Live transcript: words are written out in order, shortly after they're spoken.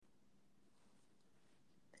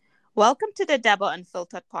Welcome to the Double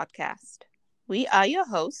Unfiltered podcast. We are your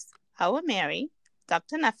hosts, our Mary,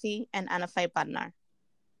 Dr. Nafi, and Anafai Badnar.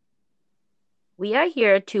 We are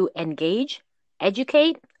here to engage,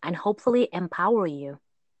 educate, and hopefully empower you.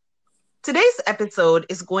 Today's episode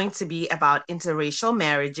is going to be about interracial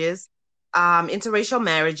marriages. Interracial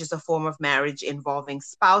marriage is a form of marriage involving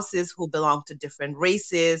spouses who belong to different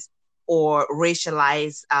races or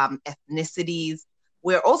racialized ethnicities.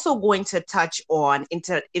 We're also going to touch on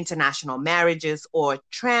international marriages or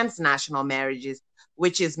transnational marriages,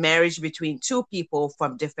 which is marriage between two people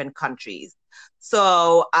from different countries.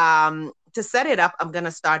 So, to set it up, I'm going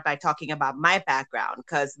to start by talking about my background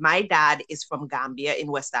because my dad is from Gambia in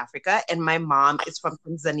West Africa and my mom is from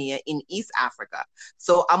Tanzania in East Africa.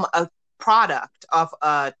 So I'm a product of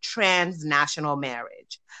a transnational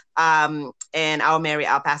marriage. And our Mary,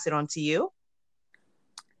 I'll pass it on to you.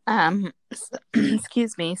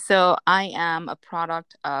 Excuse me. So I am a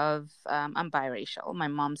product of, I'm biracial. My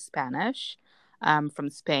mom's Spanish, from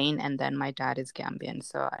Spain, and then my dad is Gambian.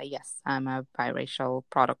 So yes, I'm a biracial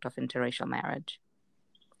product of interracial marriage.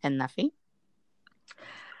 And Nafi?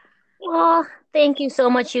 Well, thank you so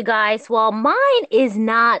much, you guys. Well, mine is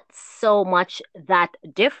not so much that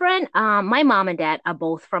different. My mom and dad are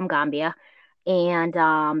both from Gambia, and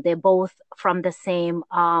they're both from the same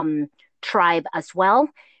tribe as well.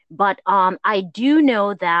 But I do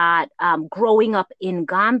know that growing up in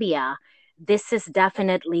Gambia, this is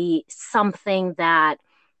definitely something that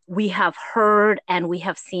we have heard and we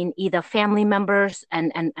have seen either family members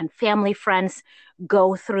and family friends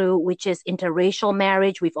go through, which is interracial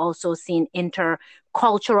marriage. We've also seen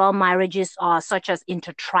intercultural marriages, such as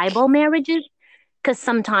intertribal marriages, because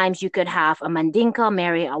sometimes you could have a Mandinka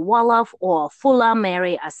marry a Wolof or a Fula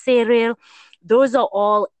marry a Seril. Those are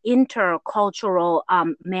all intercultural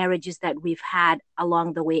marriages that we've had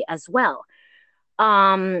along the way as well.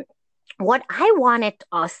 Um, what I wanted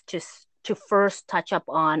us to first touch up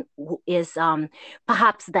on is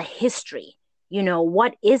perhaps the history. You know,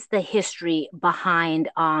 what is the history behind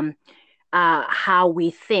how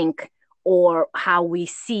we think or how we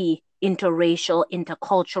see interracial,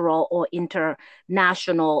 intercultural, or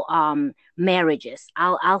international marriages?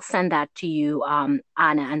 I'll send that to you, Anna,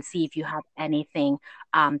 and see if you have anything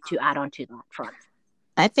to add on to that front.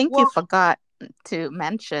 I think you Well, forgot to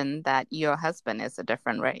mention that your husband is a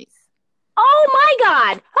different race. Oh my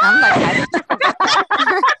God! I'm like, how did you forget that?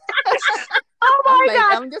 Oh I'm my like,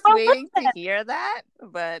 God! I'm just Oh, waiting to hear that,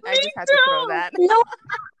 but I me just had to throw too. that. no,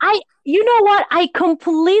 you know what? I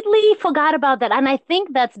completely forgot about that. And I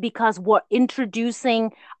think that's because we're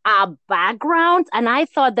introducing our backgrounds. And I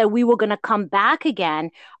thought that we were going to come back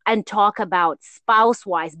again and talk about spouse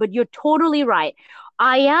wise, but you're totally right.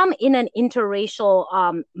 I am in an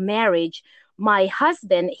interracial marriage. My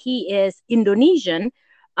husband, he is Indonesian.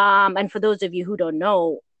 And for those of you who don't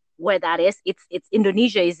know where that is, it's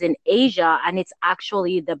Indonesia is in Asia, and it's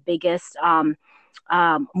actually the biggest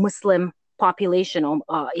Muslim population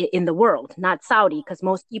in the world, not Saudi, because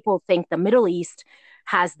most people think the Middle East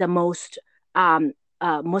has the most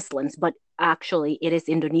Muslims, but actually it is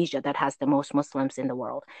Indonesia that has the most Muslims in the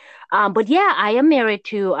world. But yeah, I am married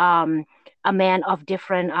to a man of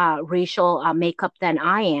different racial makeup than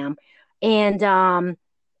I am. And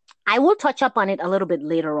I will touch up on it a little bit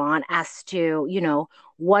later on as to,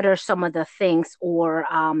 what are some of the things or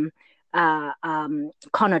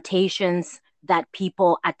connotations that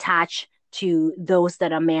people attach to those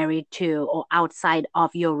that are married to or outside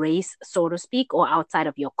of your race, so to speak, or outside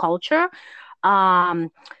of your culture.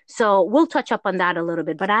 Um, so we'll touch up on that a little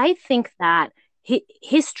bit. But I think that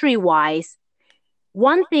history wise,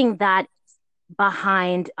 one thing that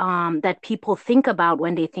behind that people think about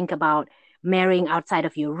when they think about marrying outside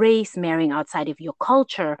of your race, marrying outside of your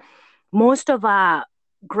culture, most of our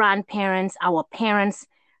grandparents, our parents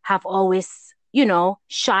have always,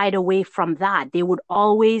 shied away from that. They would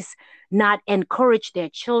always not encourage their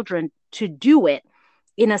children to do it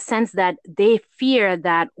in a sense that they fear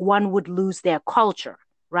that one would lose their culture,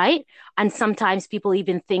 right? And sometimes people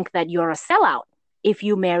even think that you're a sellout if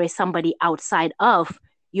you marry somebody outside of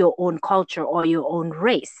your own culture or your own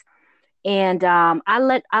race. And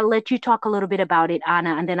I'll let you talk a little bit about it,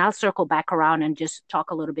 Anna, and then I'll circle back around and just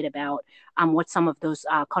talk a little bit about what some of those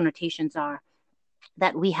connotations are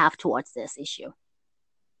that we have towards this issue.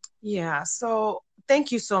 Yeah, so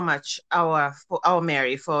thank you so much, our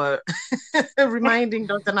Mary, for reminding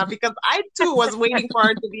Dr. Na, because I too was waiting for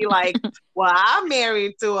her to be like, well, I'm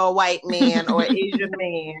married to a white man or Asian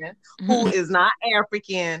man who is not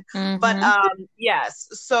African. But Mm-hmm. yes,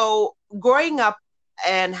 so growing up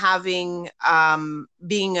and having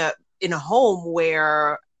being in a home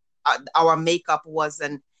where our makeup was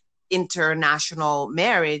an international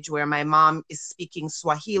marriage where my mom is speaking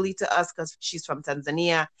Swahili to us because she's from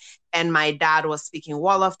Tanzania, and my dad was speaking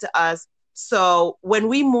Wolof to us. So when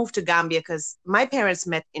we moved to Gambia, because my parents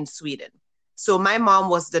met in Sweden. So my mom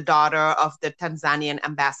was the daughter of the Tanzanian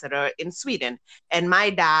ambassador in Sweden, and my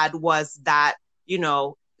dad was that, you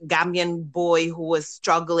know, Gambian boy who was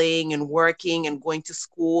struggling and working and going to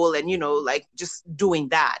school and, you know, like just doing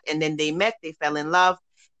that. And then they met, they fell in love,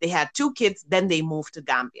 they had two kids, then they moved to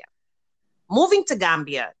Gambia. Moving to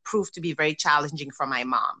Gambia proved to be very challenging for my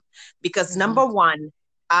mom because Mm-hmm. number one,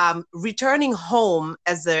 returning home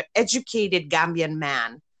as an educated Gambian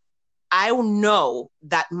man, I know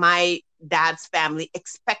that my dad's family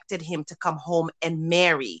expected him to come home and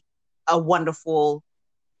marry a wonderful,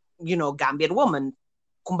 you know, Gambian woman,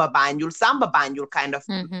 Kumba Banyul, Samba Banyul kind of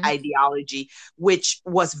Mm-hmm. ideology, which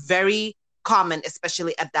was very common,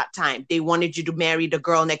 especially at that time. They wanted you to marry the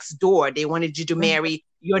girl next door. They wanted you to marry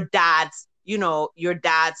your dad's, you know, your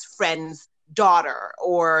dad's friend's daughter,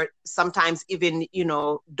 or sometimes even, you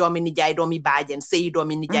know, domi nijay domi bajan, say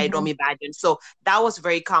domi nijay Mm-hmm. domi bajan. So that was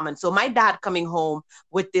very common. So my dad coming home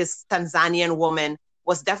with this Tanzanian woman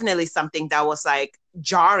was definitely something that was like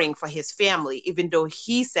jarring for his family, even though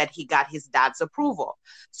he said he got his dad's approval.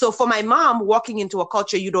 So for my mom, walking into a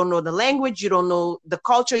culture, you don't know the language, you don't know the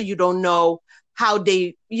culture, you don't know how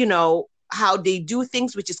they, you know, how they do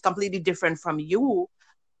things, which is completely different from you.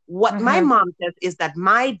 What my Mm-hmm. mom says is that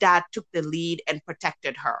my dad took the lead and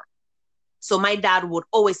protected her. So my dad would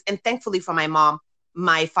always, and thankfully for my mom,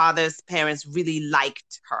 my father's parents really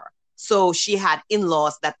liked her. So she had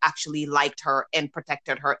in-laws that actually liked her and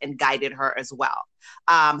protected her and guided her as well.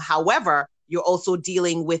 However, you're also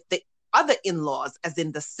dealing with the other in-laws, as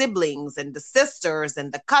in the siblings and the sisters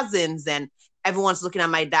and the cousins, and everyone's looking at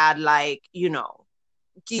my dad like, you know,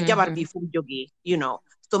 ki jabar Mm-hmm. bi fu jogi, you know.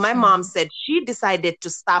 So my mom Mm-hmm. said she decided to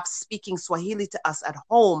stop speaking Swahili to us at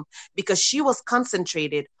home because she was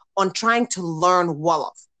concentrated on trying to learn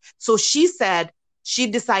Wolof. So she said she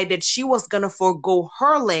decided she was going to forego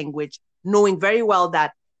her language, knowing very well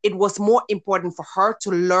that it was more important for her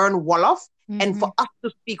to learn Wolof and Mm-hmm. for us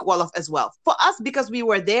to speak Wolof as well. For us, because we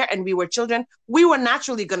were there and we were children, we were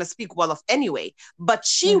naturally going to speak Wolof anyway. But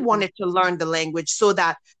she Mm-hmm. wanted to learn the language so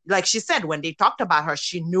that, like she said, when they talked about her,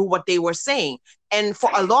 she knew what they were saying. And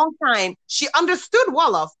for a long time, she understood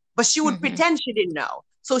Wolof, but she would Mm-hmm. pretend she didn't know.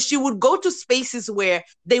 So she would go to spaces where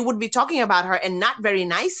they would be talking about her and not very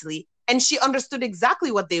nicely. And she understood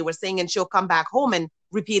exactly what they were saying. And she'll come back home and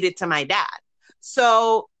repeat it to my dad.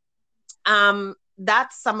 So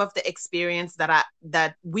that's some of the experience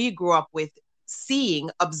that we grew up with,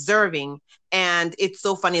 seeing, observing. And it's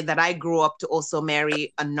so funny that I grew up to also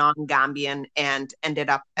marry a non-Gambian and ended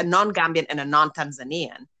up a non-Gambian and a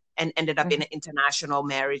non-Tanzanian, and ended up in Mm-hmm. an international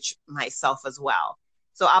marriage myself as well.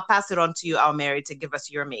 So I'll pass it on to you, Our Mary, to give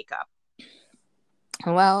us your makeup.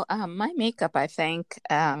 Well, my makeup, I think,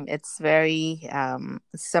 it's very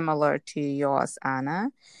similar to yours,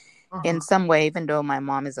 Anna. In Mhm. some way, even though my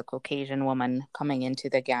mom is a Caucasian woman coming into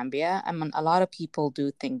the Gambia, I mean, a lot of people do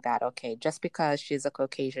think that, okay, just because she's a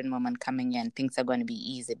Caucasian woman coming in, things are going to be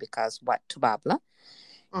easy because what, Tubabla?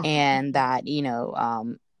 Mhm. And that,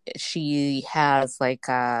 she has like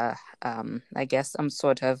I guess some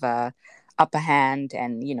sort of upper hand,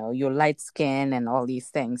 and, you're light skin and all these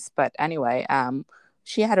things. But anyway,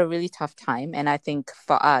 she had a really tough time. And I think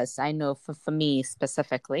for us, I know for me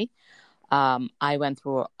specifically, I went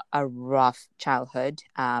through a rough childhood,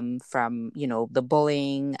 from, the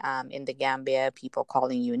bullying in the Gambia, people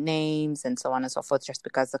calling you names and so on and so forth, just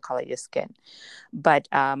because of the color of your skin. But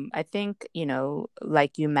I think,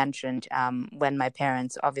 like you mentioned, when my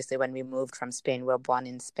parents, obviously, when we moved from Spain, we were born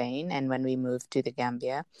in Spain. And when we moved to the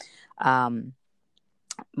Gambia, um,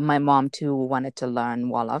 my mom too wanted to learn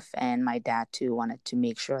Wolof, and my dad too wanted to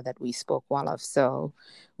make sure that we spoke Wolof. So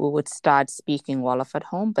we would start speaking Wolof at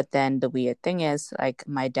home. But then the weird thing is, like,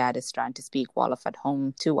 my dad is trying to speak Wolof at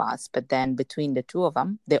home to us, but then between the two of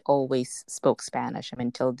them, they always spoke Spanish. I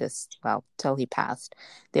mean, till he passed,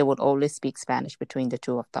 they would always speak Spanish between the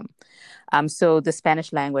two of them. So the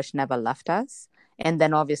Spanish language never left us. And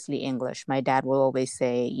then obviously English. My dad will always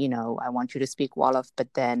say, I want you to speak Wolof,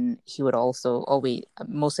 but then he would also always,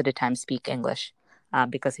 most of the time, speak English,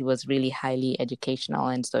 because he was really highly educational.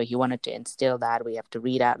 And so he wanted to instill that we have to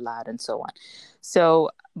read out loud and so on.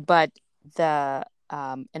 So, but the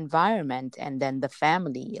environment and then the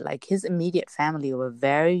family, like his immediate family, were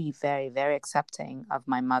very, very, very accepting of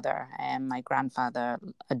my mother, and my grandfather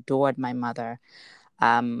adored my mother.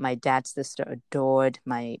 My dad's sister adored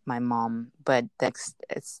my mom, but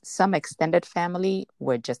some extended family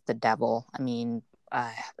were just the devil. I mean,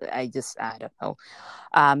 uh, I don't know.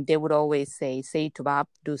 They would always say tubab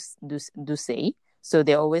do say. So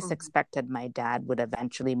they always Mm-hmm. expected my dad would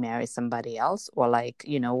eventually marry somebody else, or like,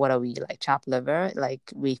 what are we, like chopped liver? Like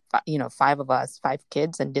five of us, five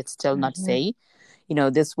kids, and did still not Mm-hmm. say,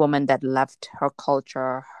 this woman that left her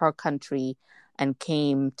culture, her country, and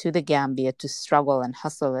came to the Gambia to struggle and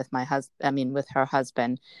hustle with my husband, I mean, with her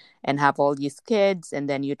husband, and have all these kids. And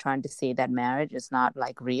then you're trying to say that marriage is not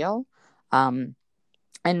like real. Um,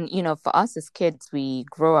 and for us as kids, we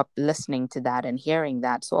grow up listening to that and hearing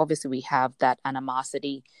that, so obviously we have that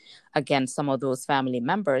animosity against some of those family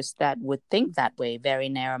members that would think that way, very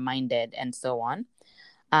narrow minded and so on.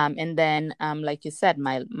 And then, like you said,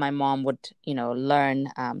 my mom would, learn,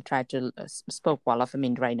 try to spoke Wolof. I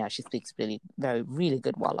mean, right now she speaks really, very, really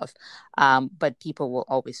good Wolof. But people will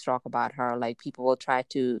always talk about her. Like people will try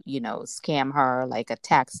to, scam her, like at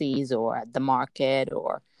taxis or at the market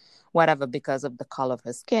or whatever, because of the color of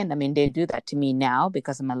her skin. I mean, they do that to me now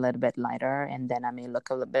because I'm a little bit lighter, and then I may look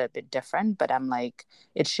a bit different. But I'm like,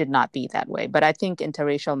 it should not be that way. But I think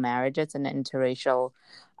interracial marriages and interracial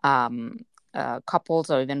um, couples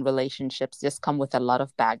or even relationships just come with a lot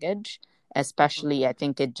of baggage. Especially, I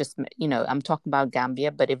think it just, I'm talking about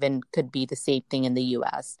Gambia, but even could be the same thing in the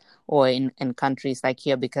US or in countries like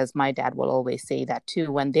here, because my dad will always say that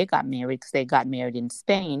too when they got married, because they got married in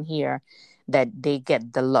Spain here, that they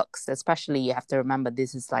get the looks. Especially, you have to remember,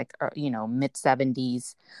 this is like, mid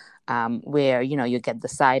 70s, where, you get the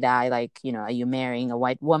side eye, like, are you marrying a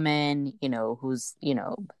white woman, who's,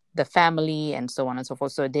 the family and so on and so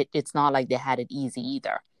forth. So it's not like they had it easy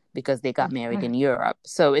either, because they got married in Europe.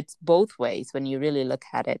 So it's both ways when you really look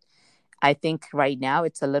at it. I think right now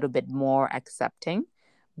it's a little bit more accepting,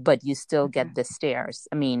 but you still get the stares.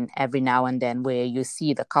 I mean, every now and then, where you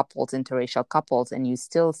see the couples, interracial couples, and you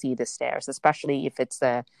still see the stares, especially if it's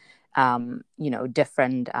a,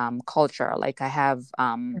 different culture. Like I have,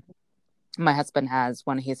 my husband has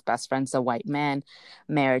one of his best friends, a white man,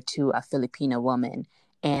 married to a Filipino woman.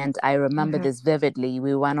 And I remember Mm-hmm. this vividly.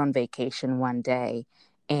 We went on vacation one day,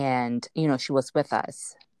 and she was with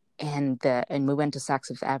us. And we went to Saks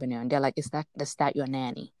Fifth Avenue, and they're like, is that your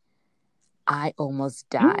nanny? I almost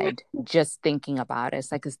died just thinking about it.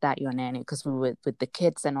 It's like, is that your nanny? Because we were with the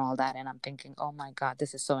kids and all that. And I'm thinking, oh my God,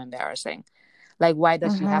 this is so embarrassing. Like, why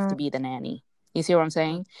does she have to Mm-hmm. be the nanny? You see what I'm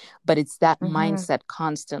saying? But it's that Mm-hmm. mindset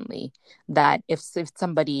constantly, that if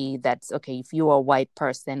somebody that's okay, if you are a white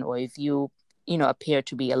person, or if appear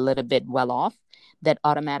to be a little bit well off, that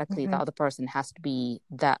automatically the Mm-hmm. other person has to be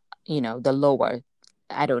that, the lower.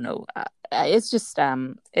 I don't know. It's just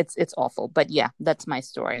it's awful. But yeah, that's my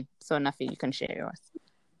story. So Nafi, you can share yours.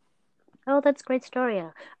 Oh, that's a great story.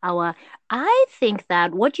 I think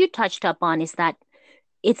that what you touched upon is that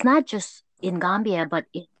it's not just in Gambia, but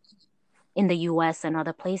in the US and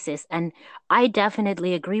other places. And I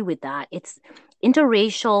definitely agree with that. It's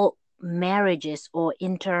interracial marriages or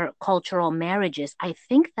intercultural marriages. I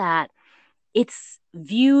think that it's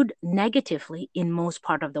viewed negatively in most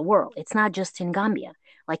part of the world. It's not just in Gambia.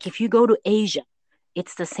 Like if you go to Asia,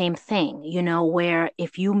 it's the same thing, where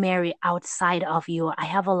if you marry outside of I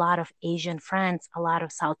have a lot of Asian friends, a lot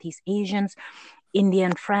of Southeast Asians,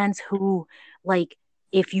 Indian friends who like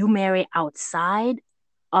if you marry outside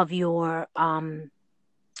of your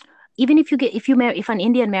even if an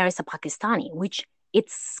Indian marries a Pakistani, which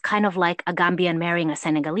it's kind of like a Gambian marrying a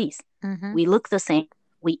Senegalese. Mm-hmm. We look the same,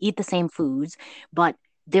 we eat the same foods, but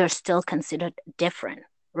they're still considered different,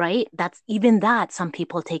 right? That's even that some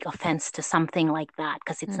people take offense to something like that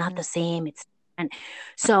because it's not Mm-hmm. the same. It's and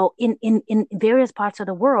so in various parts of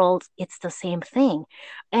the world, it's the same thing.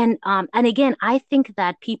 And again, I think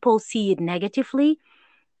that people see it negatively,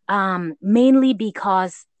 mainly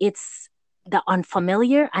because it's the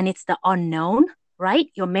unfamiliar and it's the unknown, right?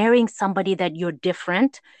 You're marrying somebody that you're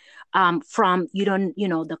different from. You don't,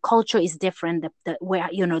 the culture is different, the where,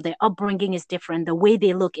 their upbringing is different, the way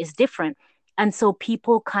they look is different. And so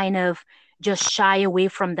people kind of just shy away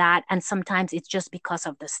from that. And sometimes it's just because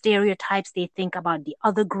of the stereotypes they think about the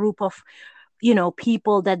other group of,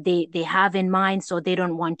 people that they have in mind. So they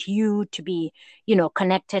don't want you to be,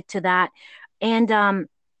 connected to that. And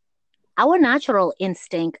our natural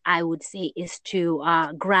instinct, I would say, is to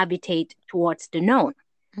gravitate towards the known.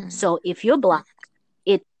 So if you're black,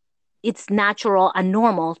 it it's natural and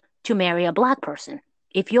normal to marry a black person.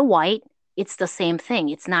 If you're white, it's the same thing.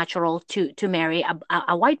 It's natural to marry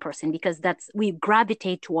a white person because that's we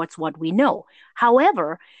gravitate towards what we know.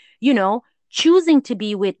 However, choosing to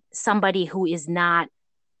be with somebody who is not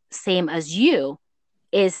same as you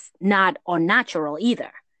is not unnatural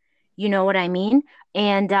either. You know what I mean?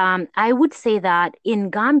 And I would say that in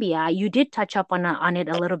Gambia, you did touch up on it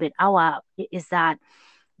a little bit, Awa, is that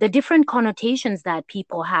the different connotations that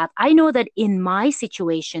people have. I know that in my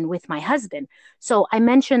situation with my husband, so I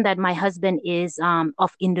mentioned that my husband is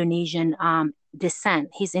of Indonesian descent.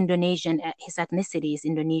 He's Indonesian, his ethnicity is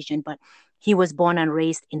Indonesian, but he was born and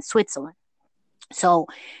raised in Switzerland. So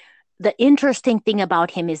the interesting thing about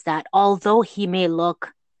him is that although he may look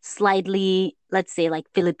slightly, let's say, like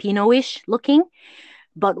Filipino-ish looking,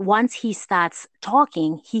 but once he starts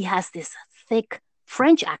talking, he has this thick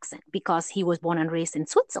French accent because he was born and raised in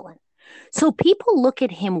Switzerland. So people look at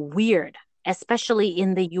him weird, especially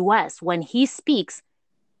in the US. When he speaks,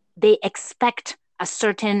 they expect a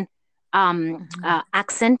certain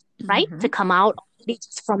accent, right, to come out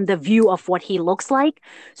just from the view of what he looks like.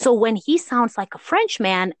 So when he sounds like a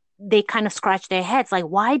Frenchman, they kind of scratch their heads like,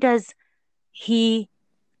 why does he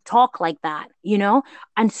talk like that, you know?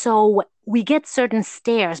 And so we get certain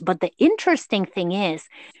stares. But the interesting thing is,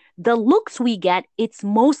 the looks we get, it's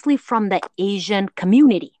mostly from the Asian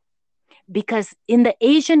community. Because in the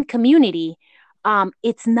Asian community,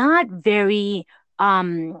 it's not very,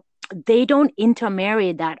 they don't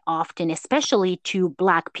intermarry that often, especially to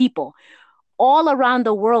Black people. All around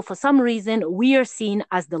the world, for some reason, we are seen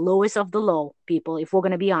as the lowest of the low people, if we're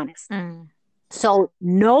going to be honest. Mm. So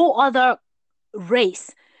no other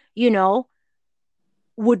race, you know,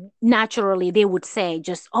 would naturally, they would say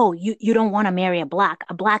just, oh, you don't want to marry a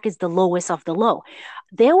black is the lowest of the low.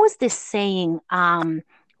 There was this saying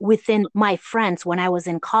within my friends when I was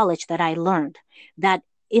in college that I learned that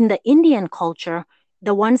in the Indian culture,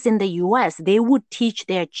 the ones in the US, they would teach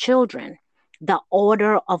their children the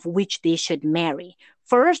order of which they should marry.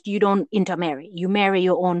 First, you don't intermarry, you marry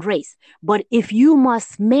your own race. But if you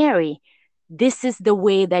must marry, this is the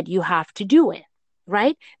way that you have to do it,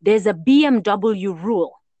 right? There's a BMW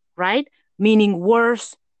rule, right? Meaning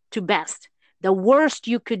worst to best. The worst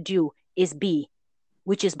you could do is B,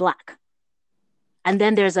 which is Black. And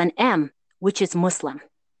then there's an M, which is Muslim.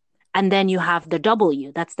 And then you have the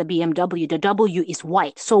W, that's the BMW. The W is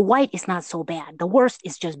white. So white is not so bad. The worst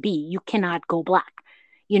is just B. You cannot go Black,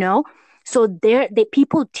 you know? So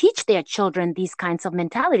people teach their children these kinds of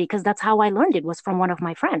mentality because that's how I learned it was from one of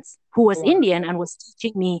my friends who was Indian and was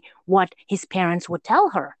teaching me what his parents would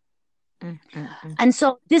tell her. And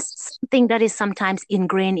so this is something that is sometimes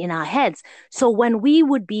ingrained in our heads. So when we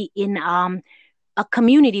would be in a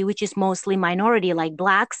community which is mostly minority like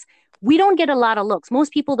Blacks, we don't get a lot of looks.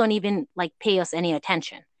 Most people don't even like pay us any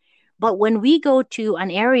attention. But when we go to an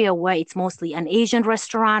area where it's mostly an Asian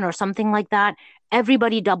restaurant or something like that,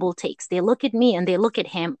 everybody double takes. They look at me and they look at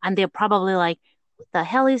him and they're probably like, what the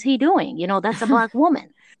hell is he doing? You know, that's a Black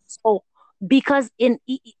woman. So because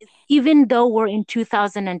even though we're in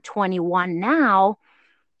 2021 now,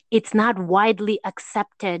 it's not widely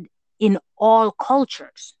accepted in all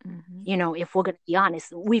cultures. You know, if we're going to be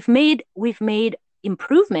honest, we've made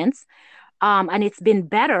improvements, and it's been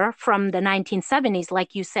better from the 1970s,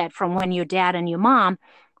 like you said, from when your dad and your mom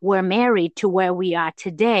were married to where we are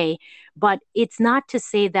today. But it's not to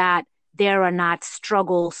say that there are not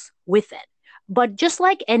struggles with it. But just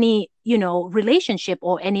like any, you know, relationship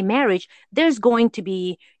or any marriage, there's going to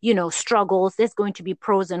be, you know, struggles. There's going to be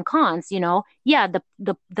pros and cons, you know. Yeah,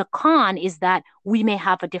 the con is that we may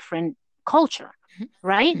have a different culture,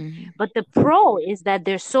 right? But the pro is that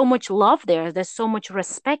there's so much love there. There's so much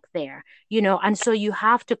respect there, you know. And so you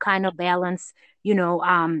have to kind of balance, you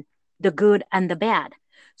know, the good and the bad.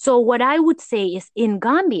 So what I would say is in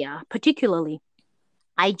Gambia, particularly,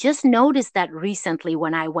 I just noticed that recently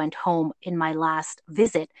when I went home in my last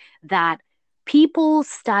visit, that people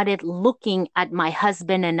started looking at my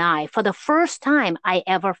husband and I. For the first time, I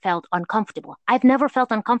ever felt uncomfortable. I've never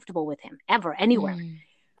felt uncomfortable with him, ever, anywhere.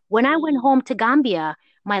 When I went home to Gambia,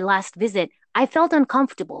 my last visit, I felt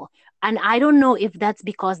uncomfortable. And I don't know if that's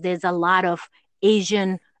because there's a lot of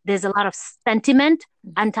sentiment,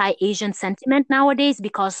 anti-Asian sentiment nowadays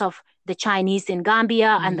because of the Chinese in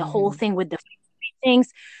Gambia and the whole thing with the things.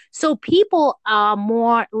 So people are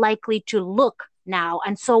more likely to look now.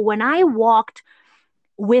 And so when I walked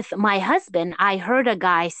with my husband, I heard a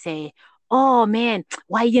guy say, oh man,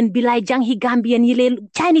 why yin bilay jang hi Gambian yile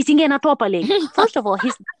Chinese ingay na topaling. First of all,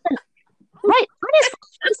 he's right.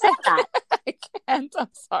 He said that. I can't. I'm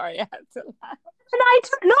sorry. I had to laugh.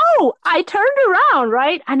 And I turned around,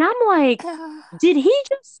 right? And I'm like, did he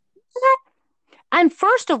just say that? And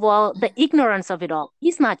first of all, the ignorance of it all.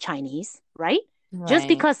 He's not Chinese, right? Just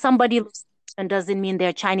because somebody looks Asian doesn't mean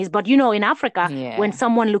they're Chinese. But you know, in Africa, when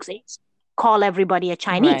someone looks Asian, call everybody a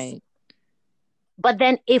Chinese. But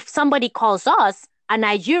then if somebody calls us a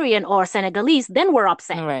Nigerian or Senegalese, then we're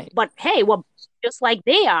upset. Right. But hey, we're just like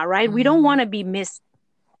they are, right? We don't Mm-hmm. want to be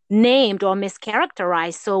misnamed or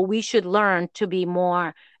mischaracterized. So we should learn to be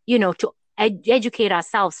more, to educate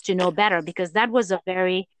ourselves to know better, because that was a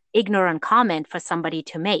very ignorant comment for somebody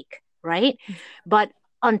to make, right? But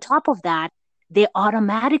on top of that, they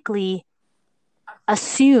automatically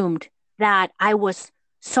assumed that I was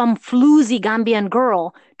some floozy Gambian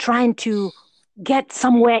girl trying to get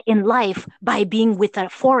somewhere in life by being with a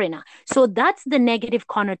foreigner. So that's the negative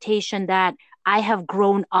connotation that I have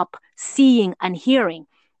grown up seeing and hearing,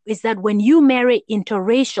 is that when you marry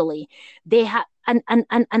interracially, they have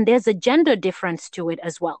and there's a gender difference to it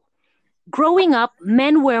as well. Growing up,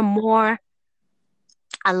 men were more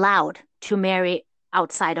allowed to marry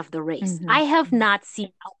outside of the race. Mm-hmm. I have not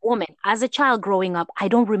seen a woman as a child growing up. I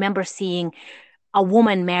don't remember seeing a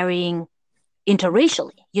woman marrying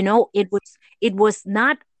interracially. It was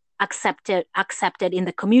not accepted in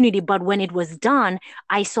the community, but when it was done,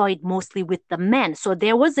 I saw it mostly with the men. So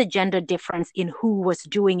there was a gender difference in who was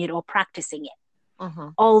doing it or practicing it. Mm-hmm.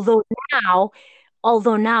 Although now,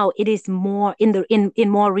 although now it is more in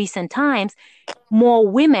more recent times, more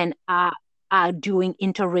women are doing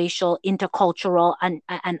interracial, intercultural,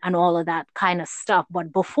 and all of that kind of stuff.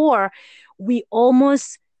 But before, we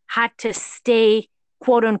almost had to stay,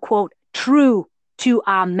 quote unquote, true to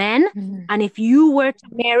our men. Mm-hmm. And if you were to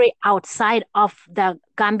marry outside of the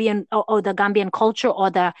Gambian or the Gambian culture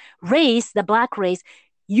or the race, the black race,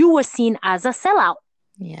 you were seen as a sellout,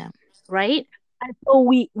 Yeah. right? And so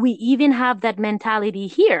we even have that mentality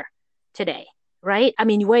here today, right? I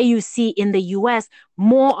mean, where you see in the US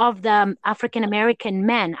more of the African American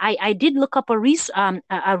men. I did look up a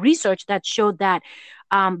research that showed that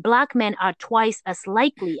black men are twice as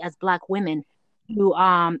likely as black women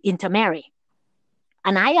to intermarry.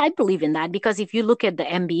 And I believe in that, because if you look at the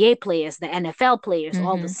NBA players, the NFL players,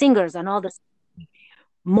 all the Mm-hmm. singers and all the,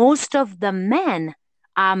 most of the men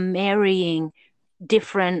are marrying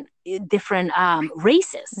different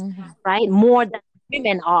races, Mm-hmm. right? More than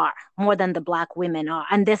women are, more than the black women are.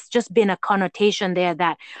 And there's just been a connotation there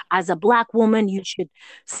that as a black woman, you should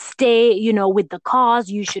stay, with the cause.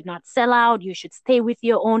 You should not sell out. You should stay with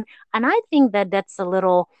your own. And I think that that's a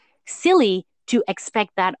little silly to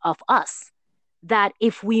expect that of us, that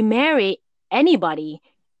if we marry anybody,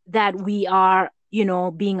 that we are,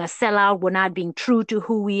 being a sellout, we're not being true to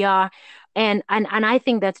who we are. And I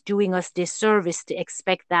think that's doing us disservice to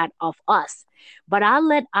expect that of us. But I'll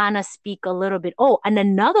let Anna speak a little bit. Oh, and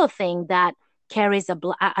another thing that carries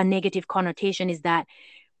a negative connotation is that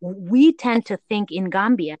we tend to think in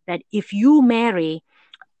Gambia that if you marry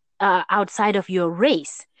outside of your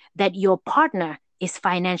race, that your partner is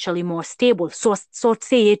financially more stable. So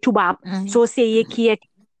say tubab, Mm-hmm. so say kiek.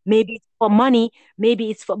 Maybe it's for money, maybe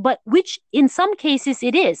it's for, but which in some cases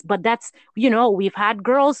it is. But that's, we've had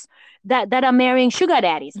girls that are marrying sugar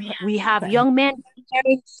daddies. Yeah. We have Right. young men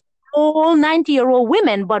marrying all 90-year-old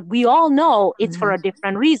women, but we all know it's for Mm-hmm. a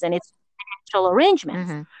different reason. It's financial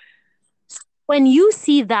arrangements. Mm-hmm. When you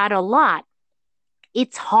see that a lot,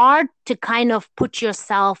 it's hard to kind of put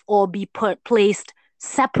yourself or be placed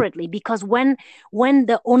separately, because when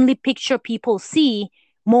the only picture people see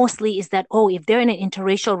mostly is that, oh, if they're in an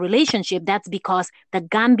interracial relationship, that's because the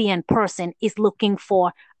Gambian person is looking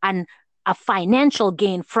for a financial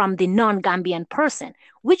gain from the non-Gambian person,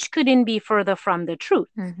 which couldn't be further from the truth.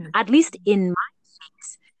 Mm-hmm. At least in my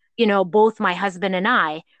case, both my husband and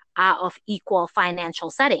I are of equal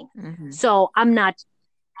financial setting. Mm-hmm. So I'm not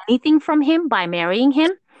anything from him by marrying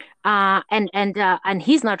him, and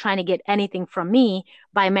he's not trying to get anything from me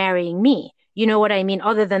by marrying me. You know what I mean?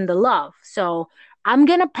 Other than the love. So I'm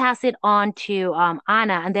gonna pass it on to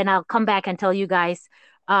Anna, and then I'll come back and tell you guys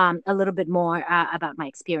a little bit more about my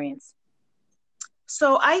experience.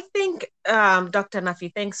 So I think, Dr.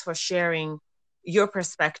 Nafi, thanks for sharing your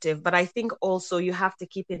perspective. But I think also you have to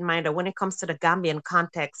keep in mind that when it comes to the Gambian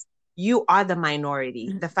context, you are the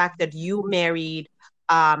minority. The fact that you married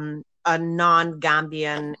a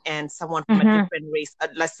non-Gambian and someone from a Mm-hmm. different race,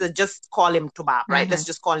 let's just call him Tubab, right? Mm-hmm. Let's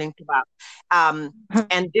just call him Tubab.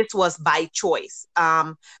 And this was by choice,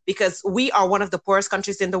 because we are one of the poorest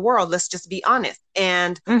countries in the world. Let's just be honest.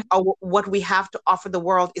 And what we have to offer the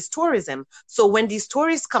world is tourism. So when these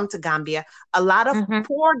tourists come to Gambia, a lot of Mm-hmm.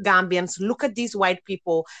 poor Gambians look at these white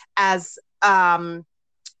people as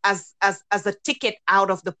as a ticket out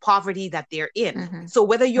of the poverty that they're in. Mm-hmm. So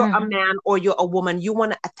whether you're a Mm-hmm. man or you're a woman, you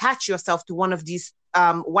want to attach yourself to one of these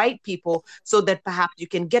white people so that perhaps you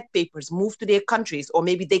can get papers, move to their countries, or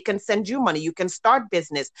maybe they can send you money. You can start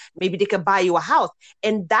business. Maybe they can buy you a house.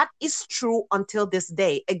 And that is true until this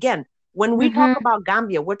day. Again, When we talk Mhm. about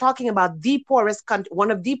Gambia, we're talking about the poorest country,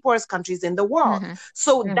 one of the poorest countries in the world. Mm-hmm.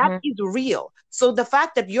 So that Mhm. is real. So the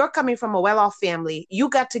fact that you're coming from a well-off family, you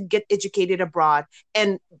got to get educated abroad,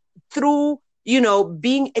 and through,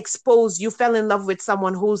 being exposed, you fell in love with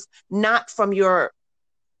someone who's not from your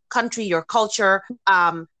country, your culture,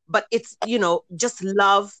 but it's, just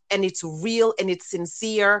love, and it's real and it's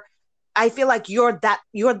sincere. I feel like you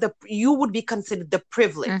would be considered the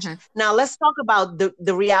privilege. Mm-hmm. Now let's talk about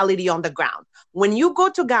the reality on the ground. When you go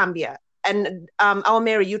to Gambia, and our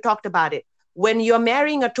Mary, you talked about it. When you're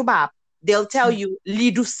marrying a Tubab, they'll tell you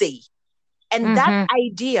lidu say, and that Mhm.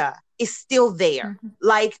 idea is still there. Mm-hmm.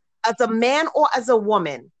 Like, as a man or as a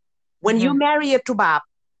woman, when you Mhm. marry a Tubab,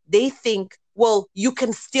 they think, well, you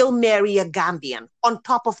can still marry a Gambian on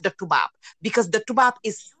top of the Tubab, because the Tubab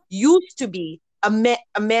is used to be a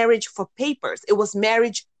marriage for papers. It was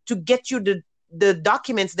marriage to get you the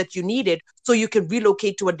documents that you needed so you can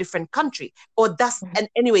relocate to a different country. And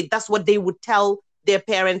anyway, that's what they would tell their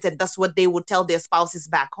parents, and that's what they would tell their spouses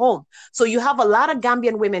back home. So you have a lot of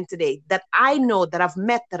Gambian women today that I know, that I've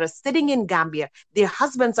met, that are sitting in Gambia. Their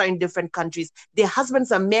husbands are in different countries. Their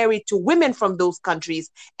husbands are married to women from those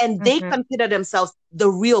countries, and they Mhm. consider themselves the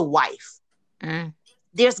real wife. Mm-hmm.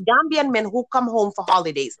 There's Gambian men who come home for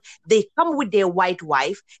holidays. They come with their white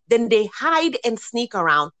wife, then they hide and sneak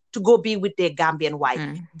around to go be with their Gambian wife.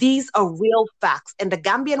 These are real facts. And the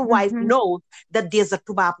Gambian wife Mhm. knows that there's a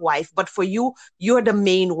Tubab wife, but for you, you're the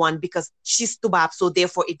main one because she's Tubab, so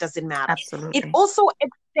therefore it doesn't matter. It Absolutely. also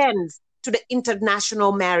extends to the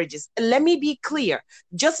international marriages. Let me be clear,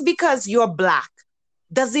 just because you're Black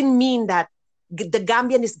doesn't mean that the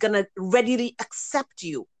Gambian is going to readily accept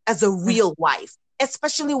you as a real wife,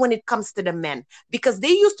 especially when it comes to the men. Because they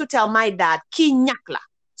used to tell my dad, ki nyakla,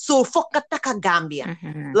 so fokataka Gambian.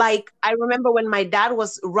 Mm-hmm. Like, I remember when my dad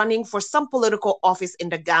was running for some political office in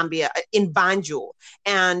the Gambia, in Banjul,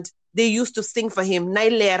 and they used to sing for him,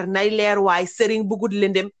 Nailer, why, Sering Bugud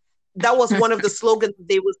Lindim. That was one of the slogans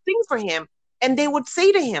they would sing for him. And they would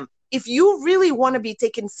say to him, if you really want to be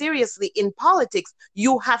taken seriously in politics,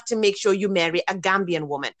 you have to make sure you marry a Gambian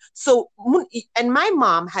woman. So, and my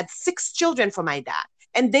mom had 6 children for my dad.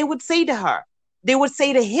 And they would say to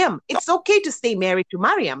him, it's okay to stay married to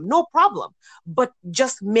Mariam, no problem, but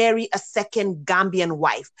just marry a second Gambian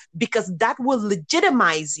wife, because that will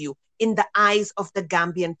legitimize you in the eyes of the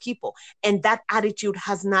Gambian people. And that attitude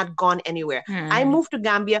has not gone anywhere. I Mm-hmm. moved to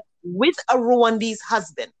Gambia with a Rwandese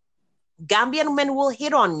husband. Gambian men will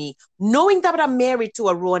hit on me, knowing that I'm married to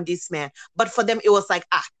a Rwandese man. But for them, it was like,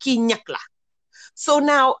 kinyakla. So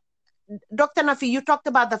now, Dr. Nafi, you talked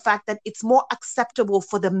about the fact that it's more acceptable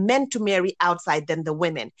for the men to marry outside than the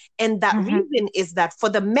women. And that Mhm. reason is that for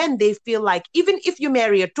the men, they feel like even if you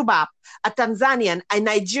marry a Tubab, a Tanzanian, a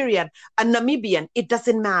Nigerian, a Namibian, it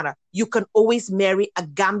doesn't matter. You can always marry a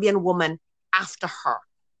Gambian woman after her,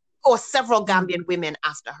 or several Gambian women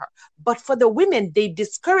after her. But for the women, they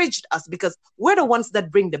discouraged us because we're the ones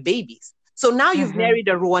that bring the babies. So now you've Mhm. married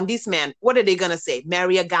a Rwandese man. What are they going to say?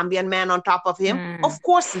 Marry a Gambian man on top of him? Mm-hmm. Of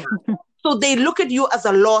course not. So they look at you as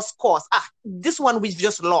a lost cause. This one we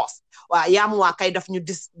just lost. Yamu akai daf ñu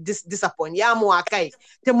disappoint. Yamu akai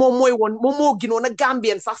te momoy won momo gino na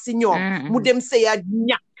Gambian sa si ñom mu Mm-hmm. dem say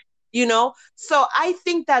So I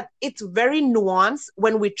think that it's very nuanced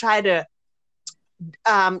when we try to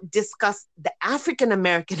discuss the African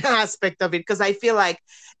American aspect of it, because I feel like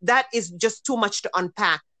that is just too much to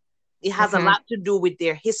unpack. It has a Mm-hmm. lot to do with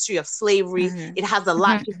their history of slavery. Mm-hmm. It has a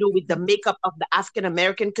lot to do with the makeup of the African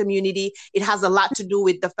American community. It has a lot to do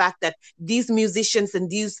with the fact that these musicians and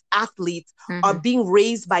these athletes are Mm-hmm. being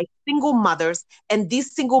raised by single mothers, and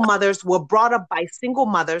these single mothers were brought up by single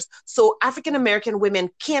mothers. So African American women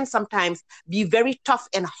can sometimes be very tough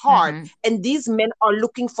and hard, Mm-hmm. and these men are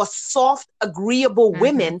looking for soft, agreeable Mm-hmm.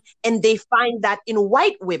 women, and they find that in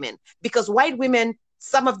white women, because white women,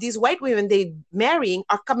 some of these white women they marrying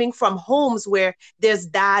are coming from homes where there's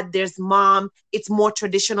dad, there's mom, it's more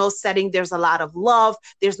traditional setting, there's a lot of love,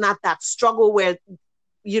 there's not that struggle where,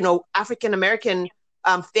 African American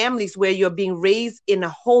families where you're being raised in a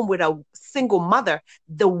home with a single mother,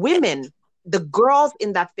 the women, the girls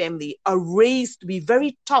in that family are raised to be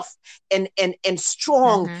very tough and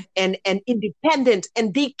strong Mm-hmm. and independent,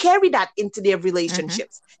 and they carry that into their Mm-hmm.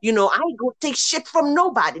 relationships. I ain't gonna take shit from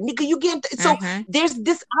nobody, nigga. You get so Mm-hmm. there's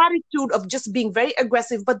this attitude of just being very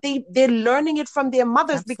aggressive, but they're learning it from their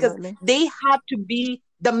mothers because Absolutely. they had to be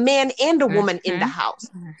the man and the woman in the Mm-hmm. house. So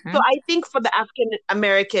Mm-hmm. I think for the African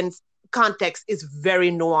Americans, context is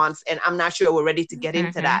very nuanced, and I'm not sure we're ready to get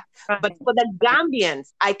into Mm-hmm. that. But Right. for the Gambians,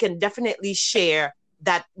 I can definitely share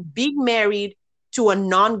that being married to a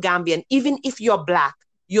non-Gambian, even if you're Black,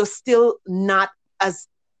 you're still not as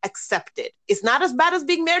accepted. It's not as bad as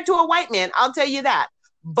being married to a white man, I'll tell you that.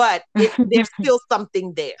 But there's still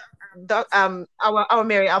something there. Our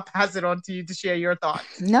Mary, I'll pass it on to you to share your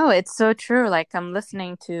thoughts. No, it's so true. Like I'm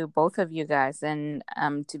listening to both of you guys, and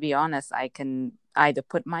to be honest, I can either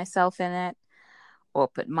put myself in it or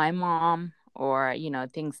put my mom, or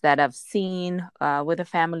things that I've seen with a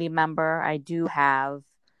family member. I do have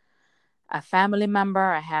a family member.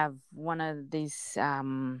 I have one of these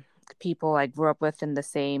people I grew up with in the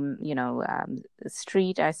same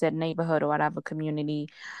street. I said neighborhood or whatever community,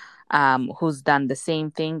 who's done the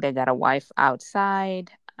same thing. They got a wife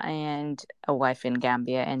outside and a wife in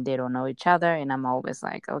Gambia, and they don't know each other. And I'm always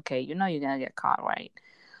like, okay, you're gonna get caught, right?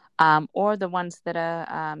 Or the ones that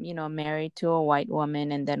are, married to a white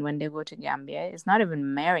woman, and then when they go to Gambia, it's not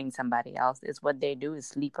even marrying somebody else. It's what they do is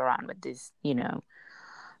sleep around with this,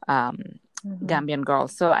 um, Mhm. Gambian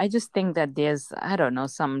girls. So I just think that there's, I don't know,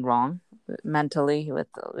 something wrong mentally with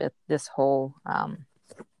this whole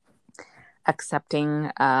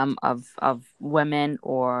accepting of women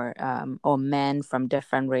or men from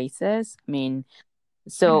different races. I mean,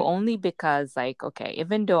 so only because, like, okay,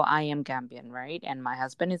 even though I am Gambian, right, and my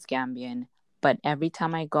husband is Gambian, but every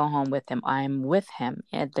time I go home with him, I'm with him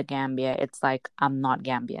at the Gambia. It's like I'm not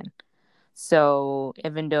Gambian. So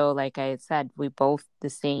even though, like I said, we both the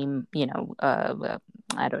same,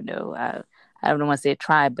 I don't know, I don't want to say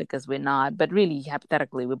tribe because we're not, but really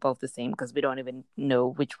hypothetically, we're both the same because we don't even know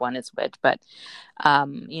which one is which. But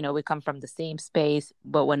we come from the same space,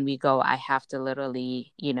 but when we go, I have to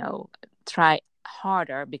literally, try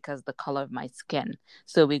harder because the color of my skin.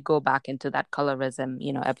 So we go back into that colorism,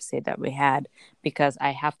 episode that we had, because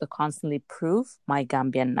I have to constantly prove my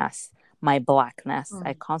Gambianness, my blackness.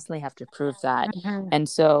 I constantly have to prove that. Mhm. And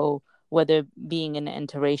so whether being in an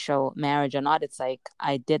interracial marriage or not, it's like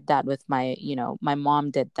I did that with my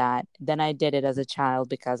mom did that. Then I did it as a child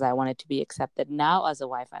because I wanted to be accepted. Now as a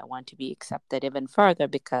wife, I want to be accepted even further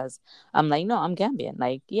because I'm like, no, I'm Gambian.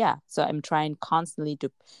 Like, yeah. So I'm trying constantly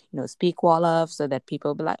to, speak Wolof so that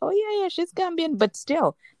people be like, oh yeah, yeah, she's Gambian. But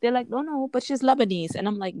still, they're like, no, no, but she's Lebanese. And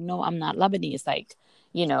I'm like, no, I'm not Lebanese. Like,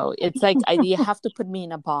 it's like you have to put me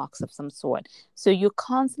in a box of some sort. So you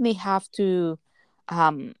constantly have to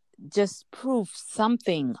um, just prove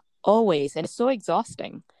something always. And it's so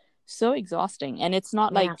exhausting. So exhausting. And it's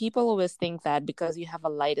not Yeah. like people always think that because you have a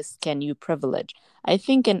lighter skin, you privilege. I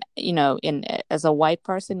think in as a white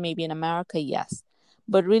person, maybe in America, yes.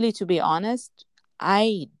 But really, to be honest,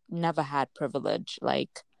 I never had privilege.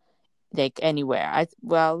 Like anywhere.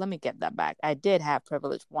 Let me get that back. I did have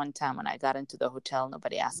privilege one time when I got into the hotel.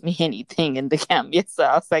 Nobody asked me anything in the Gambia, so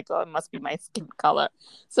I was like, "Oh, it must be my skin color."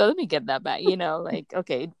 So let me get that back. Like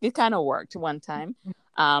okay, it kind of worked one time.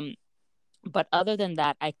 Um, but other than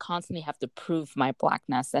that, I constantly have to prove my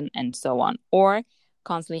blackness and so on, or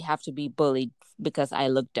constantly have to be bullied because I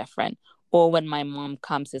look different. Or when my mom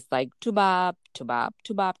comes, it's like tubab, tubab,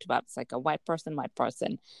 tubab, tubab. It's like a white person, white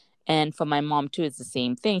person. And for my mom too, it's the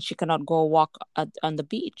same thing. She cannot go walk on the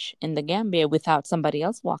beach in the Gambia without somebody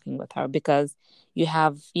else walking with her because you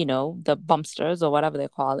have, the bumpsters or whatever they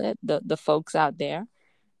call it, the folks out there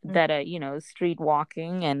that are street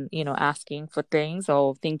walking and asking for things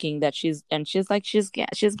or thinking that she's like she's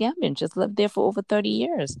Gambian, she's lived there for over 30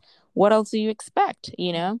 years. What else do you expect?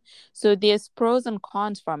 So there's pros and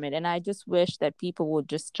cons from it, and I just wish that people would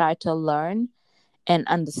just try to learn and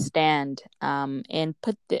understand, and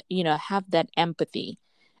put have that empathy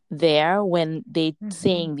there when they Mhm.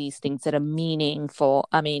 saying these things that are meaningful,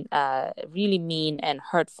 I mean really mean and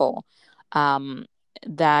hurtful, um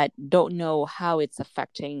that don't know how it's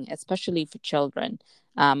affecting, especially for children,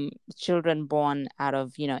 children born out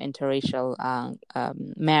of interracial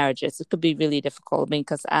marriages. It could be really difficult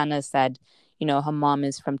because Anna said her mom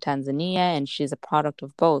is from Tanzania and she's a product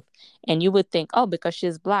of both. And you would think, oh, because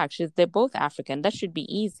she's black, they're both African, that should be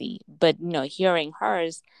easy. But hearing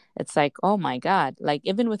hers, it's like, oh my God, like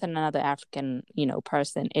even with another African,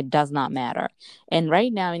 person, it does not matter. And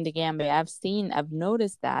right now in the Gambia, I've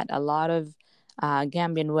noticed that a lot of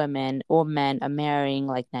Gambian women or men are marrying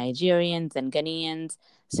like Nigerians and Ghanaians,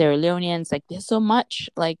 Sierra Leoneans. Like there's so much,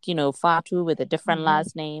 like, Fatu with a different Mhm.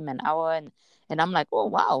 last name and our, and I'm like, oh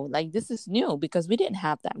wow, like this is new because we didn't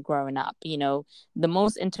have that growing up. The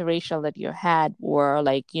most interracial that you had were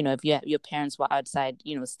like, if your parents were outside,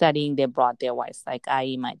 studying, they brought their wives, like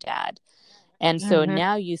i.e. my dad. And so Mhm.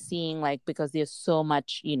 now you're seeing, like, because there's so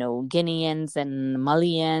much, Guineans and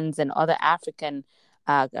Malians and other African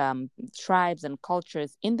tribes and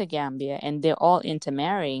cultures in the Gambia, and they're all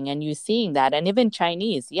intermarrying, and you're seeing that. And even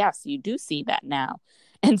Chinese, yes, you do see that now.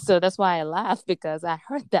 And so that's why I laughed, because I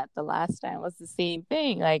heard that the last time was the same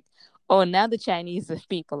thing. Like, oh, now the Chinese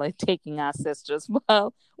people are taking our sisters.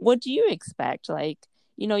 Well, what do you expect? Like,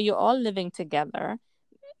 you're all living together.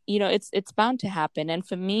 It's bound to happen. And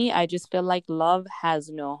for me, I just feel like love has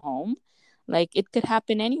no home. Like, it could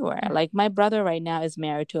happen anywhere. Like, my brother right now is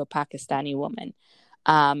married to a Pakistani woman.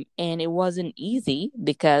 And it wasn't easy,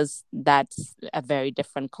 because that's a very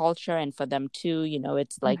different culture. And for them too,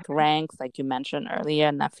 it's like ranks, like you mentioned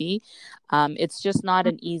earlier, Nafi. It's just not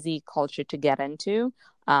an easy culture to get into,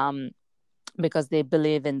 because they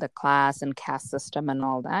believe in the class and caste system and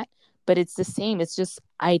all that. But it's the same. It's just,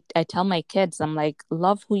 I tell my kids, I'm like,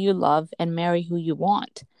 love who you love and marry who you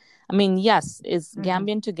want. I mean, yes, is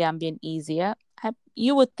Gambian to Gambian easier?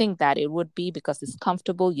 You would think that it would be, because it's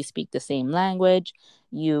comfortable. You speak the same language.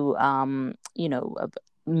 Maybe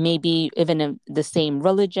even in the same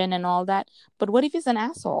religion and all that. But what if he's an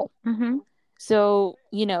asshole? So,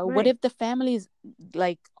 what Right. if the family is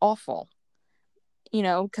like awful?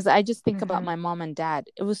 Because I just think about my mom and dad.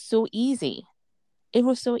 It was so easy. It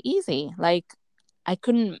was so easy. Like, I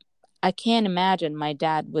can't imagine my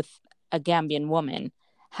dad with a Gambian woman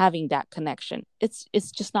having that connection. It's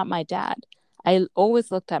just not my dad. I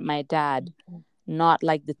always looked at my dad not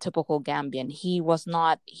like the typical Gambian. He wasn't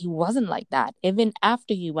like that. Even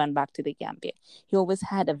after he went back to the Gambia, he always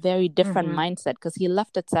had a very different mindset, because he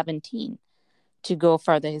left at 17 to go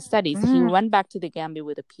further his studies. He went back to the Gambia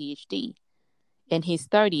with a PhD in his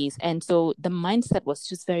 30s. And so the mindset was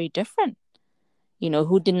just very different,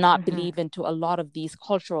 who did not believe into a lot of these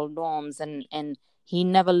cultural norms, and he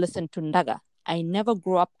never listened to Ndaga. I never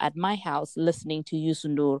grew up at my house listening to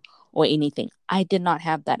Yusundur or anything. I did not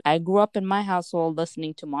have that. I grew up in my household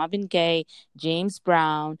listening to Marvin Gaye, James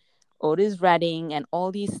Brown, Otis Redding, and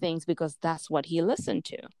all these things, because that's what he listened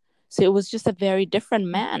to. So it was just a very different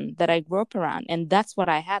man that I grew up around, and that's what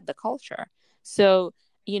I had, the culture. So,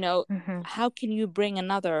 how can you bring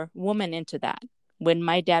another woman into that? When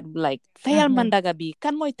my dad would like, "Fayal mandaga bi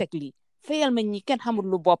kan moy tekli, fayal man ñi ken xamul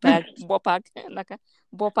lu bopa naka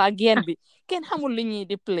bopa gen bi ken xamul lu ñi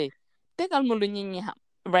di play, tegal mo lu ñi xam,"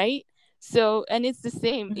 right? So, and it's the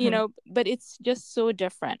same, but it's just so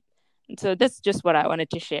different. So that's just what I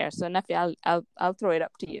wanted to share. So Nafi, I'll throw it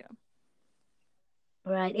up to you.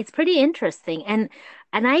 Right. It's pretty interesting. And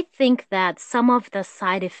I think that some of the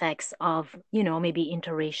side effects of, maybe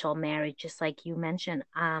interracial marriage, just like you mentioned,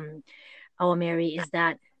 our Mary, is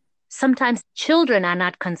that sometimes children are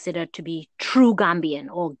not considered to be true Gambian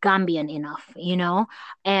or Gambian enough.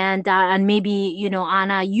 And maybe,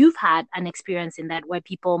 Anna, you've had an experience in that, where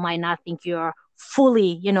people might not think you're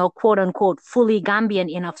fully, quote unquote, fully Gambian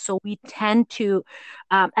enough. So we tend to,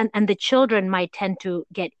 and the children might tend to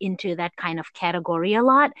get into that kind of category a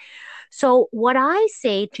lot. So what I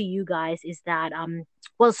say to you guys is that,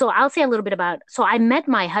 well, so I'll say a little bit about, so I met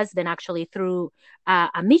my husband actually through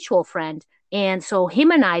a mutual friend. And so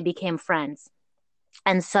him and I became friends.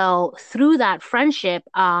 And so through that friendship,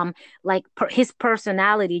 like his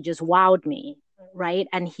personality just wowed me, right?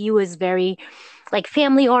 And he was very like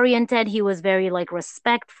family oriented. He was very like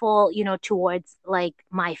respectful, towards like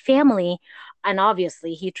my family. And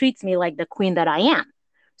obviously he treats me like the queen that I am.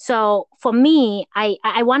 So for me,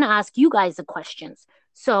 I want to ask you guys the questions.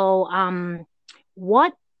 So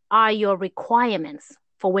what are your requirements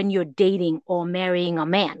for when you're dating or marrying a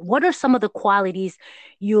man? What are some of the qualities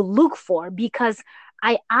you look for? Because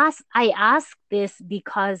I ask this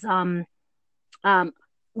because um,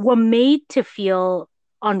 we're made to feel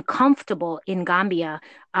uncomfortable in Gambia,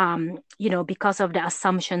 because of the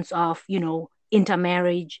assumptions of,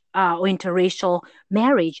 intermarriage or interracial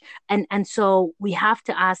marriage. And so we have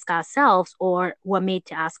to ask ourselves, or we're made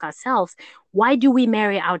to ask ourselves, why do we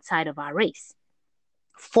marry outside of our race?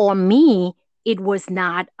 For me, it was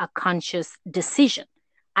not a conscious decision.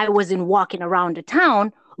 I wasn't walking around the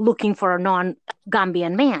town looking for a non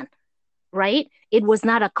Gambian man, right? It was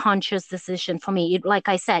not a conscious decision for me. Like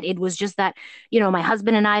I said, it was just that, my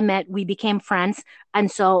husband and I met, we became friends.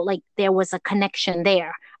 And so like there was a connection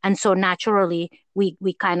there. And so naturally we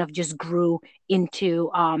kind of just grew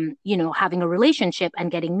into, having a relationship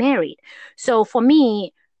and getting married. So for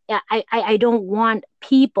me, I don't want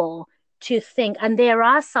people to think, and there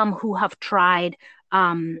are some who have tried,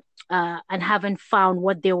 and haven't found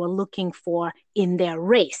what they were looking for in their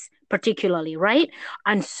race, particularly, right?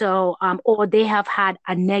 And so, or they have had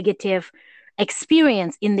a negative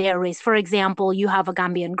experience in their race. For example, you have a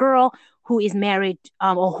Gambian girl who is married,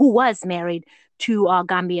 or who was married to a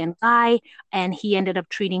Gambian guy, and he ended up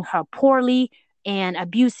treating her poorly and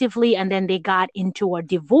abusively, and then they got into a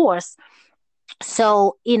divorce.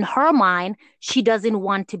 So in her mind, she doesn't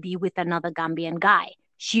want to be with another Gambian guy.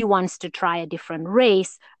 she wants to try a different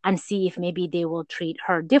race and see if maybe they will treat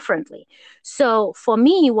her differently. So for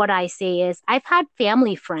me, what I say is I've had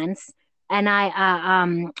family friends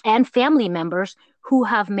and family members who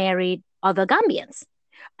have married other Gambians,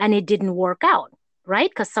 and it didn't work out,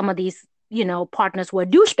 right? Because some of these, partners were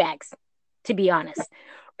douchebags, to be honest,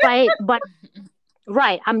 right? But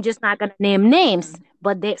right, I'm just not gonna name names, Mm-hmm.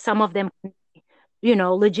 but some of them,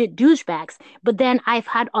 legit douchebags. But then I've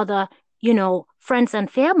had other, friends and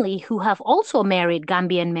family who have also married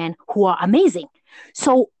Gambian men who are amazing.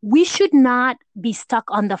 So we should not be stuck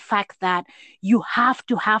on the fact that you have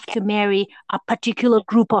to marry a particular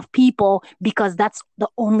group of people because that's the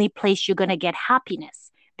only place you're going to get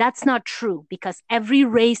happiness. That's not true, because every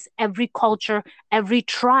race, every culture, every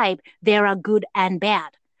tribe, there are good and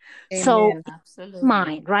bad. So Amen.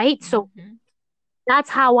 mine, Absolutely. right? So Mm-hmm.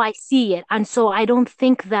 that's how I see it. And so I don't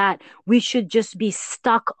think that we should just be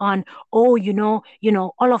stuck on, oh,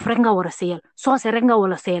 all of renga wara sale, so se renga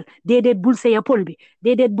wala sale, they did bulseya pulbi,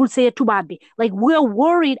 they did bulseya tubabi. Like, we're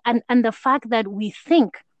worried, and the fact that we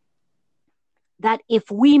think that if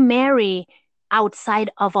we marry outside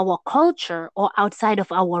of our culture or outside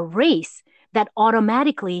of our race, that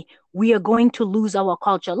automatically we are going to lose our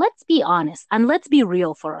culture. Let's be honest and let's be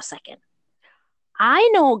real for a second. I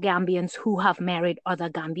know Gambians who have married other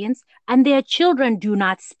Gambians, and their children do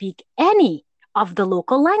not speak any of the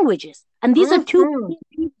local languages. And these are two Mm-hmm. Gambian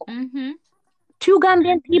people, Mm-hmm. two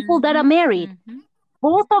Gambian people that are Mm-hmm. married. Mm-hmm.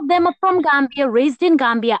 Both of them are from Gambia, raised in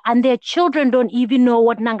Gambia, and their children don't even know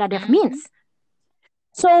what Nangadef Mm-hmm. means.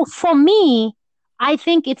 So for me, I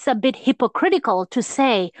think it's a bit hypocritical to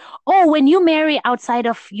say, "Oh, when you marry outside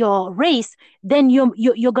of your race, then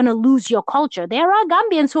you're gonna lose your culture." There are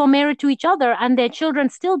Gambians who are married to each other, and their children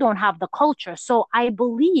still don't have the culture. So I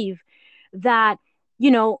believe that,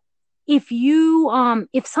 you know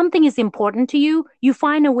if something is important to you, you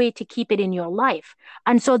find a way to keep it in your life,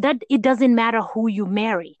 and so that it doesn't matter who you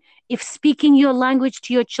marry. If speaking your language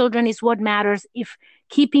to your children is what matters, if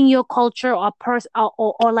keeping your culture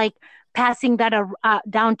or like passing that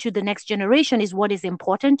down to the next generation is what is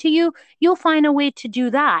important to you, you'll find a way to do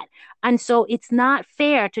that. And so it's not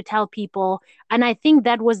fair to tell people, and I think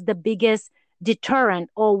that was the biggest deterrent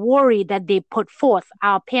or worry that they put forth,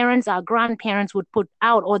 our parents, our grandparents would put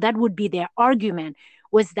out, or that would be their argument,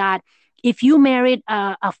 was that if you married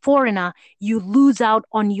a foreigner, you lose out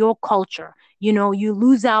on your culture, you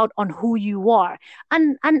lose out on who you are.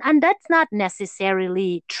 And that's not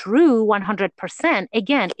necessarily true 100%.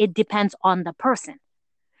 Again, it depends on the person.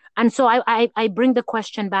 And so I bring the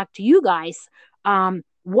question back to you guys.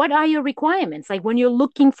 What are your requirements, like when you're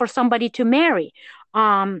looking for somebody to marry?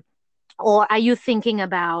 Or are you thinking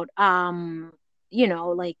about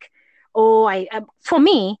like, oh, for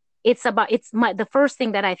me, it's my the first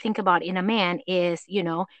thing that I think about in a man is,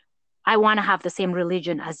 I want to have the same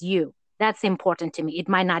religion as you. That's important to me. It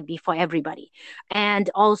might not be for everybody. And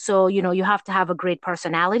also, you have to have a great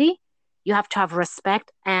personality. You have to have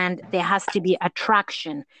respect, and there has to be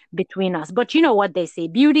attraction between us. But you know what they say,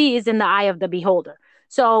 beauty is in the eye of the beholder.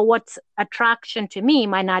 So what's attraction to me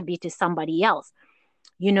might not be to somebody else,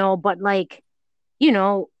 but like, you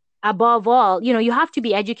know, above all, you have to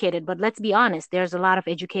be educated. But let's be honest, there's a lot of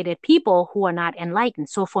educated people who are not enlightened.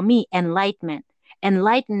 So for me, enlightenment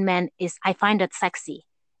is, I find it sexy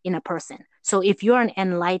in a person. So if you're an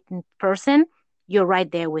enlightened person, you're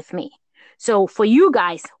right there with me. So for you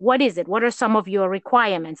guys, what is it? What are some of your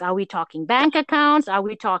requirements? Are we talking bank accounts? Are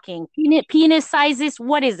we talking penis sizes?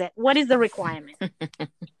 What is it? What is the requirement?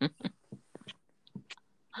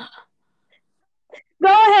 Go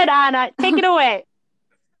ahead, Anna. Take it away.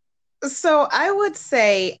 So I would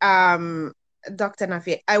say, Dr.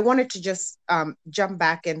 Nafi, I wanted to just jump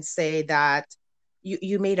back and say that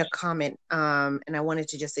you made a comment, and I wanted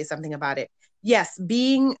to just say something about it. Yes,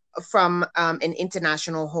 being from an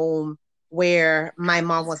international home where my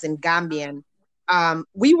mom was in Gambian,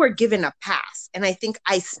 we were given a pass, and I think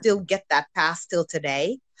I still get that pass till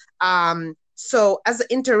today. So as an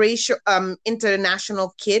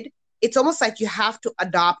international kid, it's almost like you have to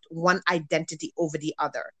adopt one identity over the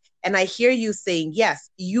other. And I hear you saying, yes,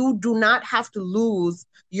 you do not have to lose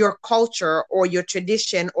your culture or your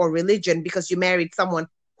tradition or religion because you married someone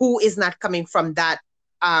who is not coming from that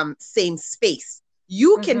same space.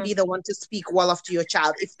 You can Mm-hmm. be the one to speak Wolof to your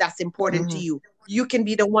child if that's important to Mm-hmm. you. You can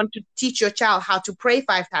be the one to teach your child how to pray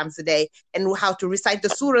 5 times a day and how to recite the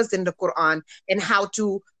surahs in the Quran and how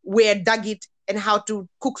to wear dagit and how to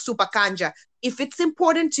cook supakanja. If it's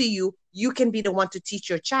important to you, you can be the one to teach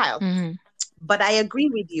your child. Mm-hmm. But I agree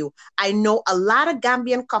with you. I know a lot of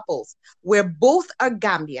Gambian couples where both are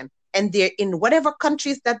Gambian. and they're in whatever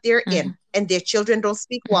countries that they're in, Mhm. and their children don't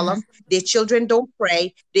speak Wolof, Mhm. their children don't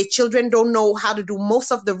pray, their children don't know how to do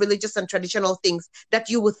most of the religious and traditional things that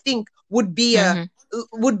you would think Mhm.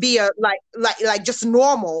 would be a like just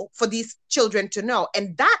normal for these children to know.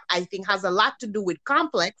 And that, I think, has a lot to do with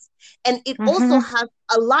complex, and it also Mhm. has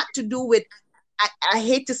a lot to do with, I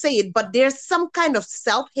hate to say it, but there's some kind of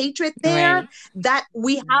self-hatred there Right. that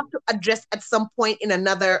we have to address at some point in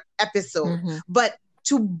another episode. Mhm. But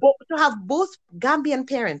to have both Gambian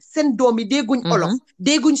parents, send domi deguñ Olof, Mhm.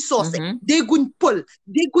 deguñ Sose, Mhm. deguñ Pul,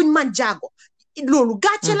 deguñ Manjago. Lolu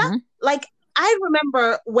gàcce la. Mhm. Like, I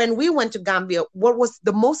remember when we went to Gambia, what was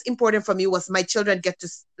the most important for me was my children get to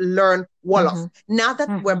learn Wolof. Mhm. Now that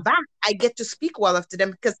we're Mhm. back, I get to speak Wolof to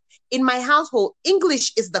them because in my household,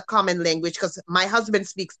 English is the common language because my husband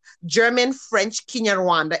speaks German, French, Kenya,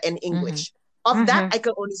 Rwanda, and Mhm. English. Of that, Mhm. I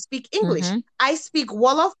can only speak English. Mhm. I speak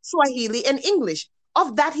Wolof, Swahili, and English.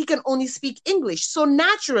 Of that, he can only speak English. So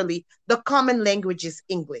naturally, the common language is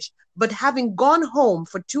English. But having gone home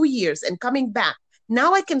for 2 years and coming back,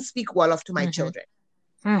 now I can speak Wolof to my Mhm. children.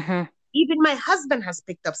 Mhm. Even my husband has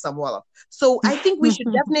picked up some Wolof. So I think we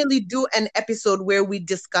should definitely do an episode where we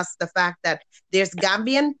discuss the fact that there's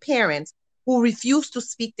Gambian parents who refuse to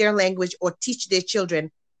speak their language or teach their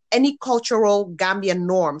children any cultural Gambian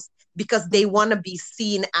norms because they want to be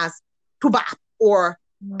seen as Tuba or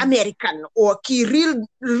American or ki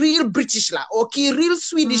real British la or ki real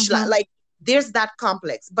Swedish la. Mhm. Like, there's that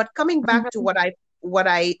complex. But coming back to Mhm. what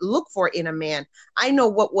I look for in a man, I know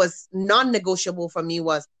what was non-negotiable for me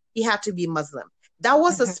was he had to be Muslim. That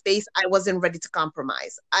was a Mhm. space I wasn't ready to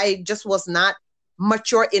compromise. I just was not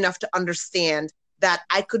mature enough to understand that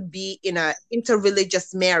I could be in a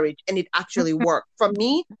interreligious marriage and it actually worked for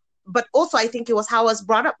me. But also, I think it was how I was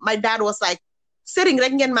brought up. My dad was like, "Sering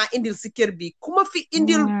rek ngeen ma indil si kër bi kuma fi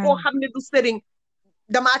indil ko Mhm. xamne du sering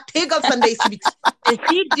dama tegal sa ndey si biti." And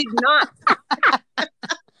he did not.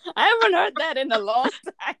 I haven't heard that in a long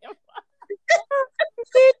time.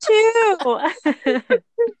 Me too.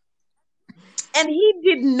 And he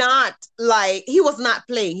did not, like, he was not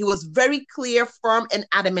playing. He was very clear, firm, and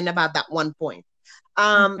adamant about that one point.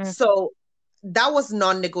 Mhm. So that was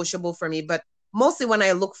non-negotiable for me. But mostly when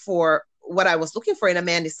I look for what I was looking for in a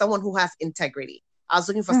man is someone who has integrity. I was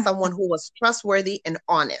looking for someone Mhm. who was trustworthy and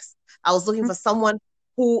honest. I was looking for someone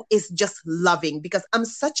who is just loving because I'm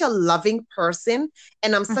such a loving person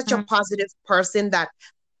and I'm such a Mhm. positive person that,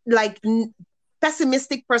 like,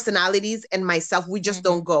 pessimistic personalities and myself, we just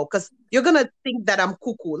don't Mhm. go because you're gonna think that I'm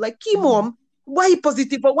cuckoo. Like, key mom, why he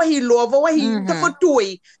positive or why he love or why he the for Mhm.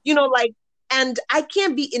 toy, like, and I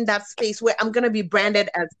can't be in that space where I'm gonna be branded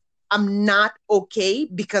as I'm not okay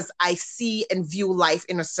because I see and view life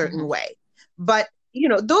in a certain Mhm. way. But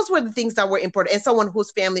those were the things that were important, and someone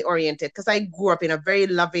who's family oriented because I grew up in a very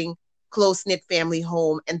loving, close knit family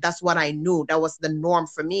home, and that's what I knew. That was the norm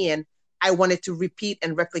for me, and I wanted to repeat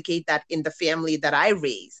and replicate that in the family that I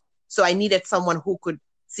raised. So I needed someone who could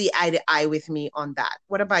see eye to eye with me on that.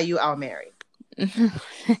 What about you, Al Mary?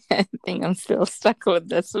 I think I'm still stuck with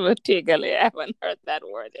this vertically. I haven't heard that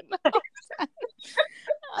word in a long time.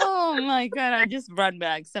 Oh my god! I just brought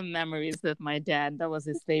back some memories with my dad. That was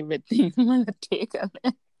his favorite thing,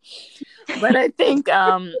 vertically. But I think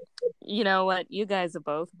you know what, you guys are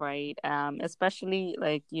both right, especially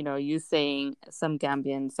like you saying some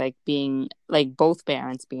Gambians like being like both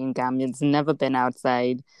parents being Gambians, never been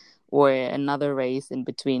outside or another race in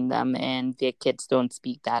between them, and their kids don't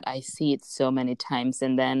speak that. I see it so many times.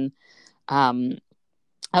 And then um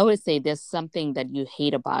I always say there's something that you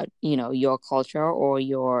hate about your culture or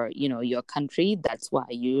your country. That's why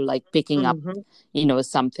you like picking up Mm-hmm.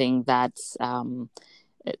 something that's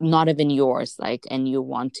not even yours, like, and you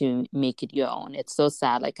want to make it your own. It's so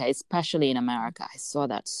sad. Like, especially in America, I saw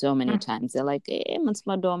that so many times. They're like, "Eh, mas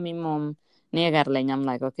madomi mom negar lang." I'm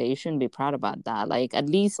like, okay, you shouldn't be proud about that. Like, at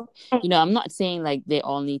least, I'm not saying like they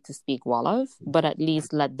all need to speak Wolof, but at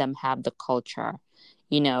least let them have the culture,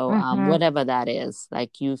 Mhm. whatever that is.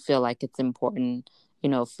 Like, you feel like it's important,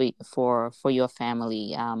 for your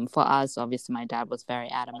family. For us, obviously, my dad was very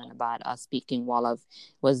adamant about us speaking Wolof,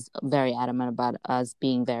 was very adamant about us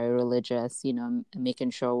being very religious, making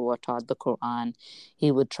sure we were taught the Quran.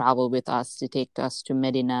 He would travel with us to take us to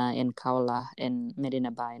Medina in Kaula, in Medina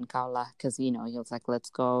Bay in Kaula, because, he was like, let's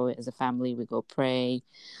go as a family, we go pray.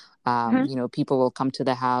 Mhm. People will come to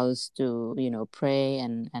the house to, pray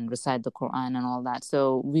and recite the Quran and all that.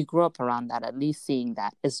 So we grew up around that, at least seeing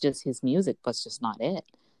that. It's just his music, but it's just not it.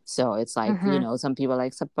 So it's like, Mhm. some people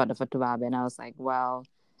like Sapada Fatuabe, and I was like, well,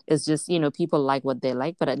 it's just, people like what they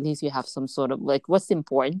like, but at least you have some sort of like what's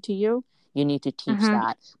important to you. You need to teach Mm-hmm.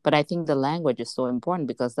 that. But I think the language is so important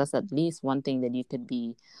because that's at least one thing that you could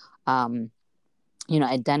be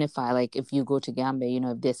identify, like if you go to Gambia,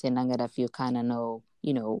 if they say Nangadaf, you kind of know,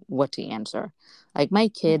 what to answer. Like my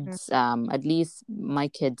Mm-hmm. kids, at least my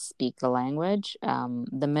kids speak the language.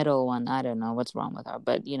 The middle one, I don't know what's wrong with her,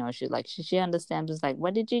 but she understands. It's like,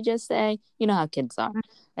 what did you just say? You know how kids are.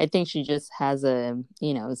 I think she just has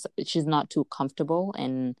she's not too comfortable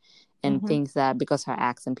and Mm-hmm. thinks that because her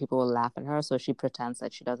accent, people will laugh at her, so she pretends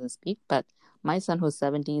that she doesn't speak. But my son, who's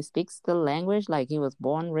 17, speaks the language like he was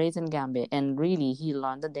born, raised in Gambia. And really, he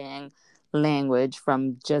learned the dang language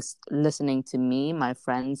from just listening to me, my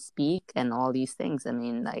friends speak, and all these things. I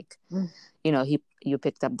mean, like, you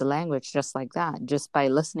picked up the language just like that, just by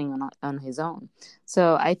listening on his own.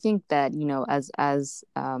 So I think that, as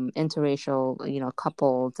interracial,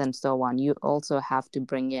 couples and so on, you also have to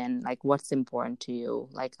bring in like what's important to you.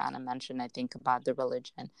 Like Anna mentioned, I think about the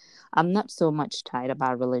religion. I'm not so much tied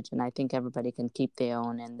about religion. I think everybody can keep their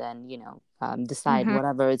own, and then, decide Mm-hmm.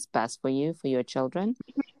 whatever is best for you, for your children,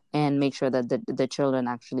 and make sure that the children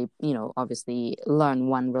actually, obviously learn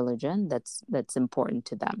one religion that's important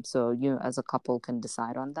to them. So you as a couple can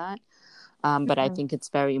decide on that. But I think it's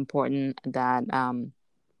very important that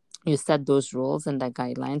you set those rules and the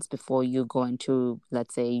guidelines before you go into,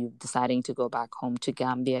 let's say, you deciding to go back home to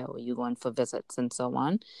Gambia, or you going for visits and so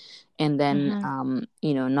on. And then,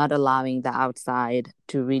 Mm-hmm. not allowing the outside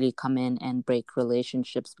to really come in and break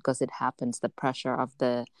relationships, because it happens. The pressure of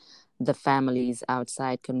the families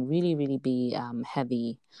outside can really, really be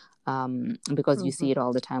heavy, because you Mm-hmm. see it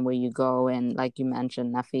all the time where you go. And like you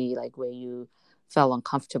mentioned, Nafi, like where you felt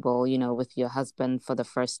uncomfortable, with your husband for the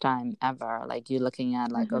first time ever, like you're looking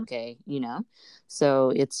at like, Mm-hmm. okay, so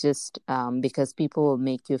it's just because people will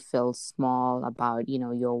make you feel small about,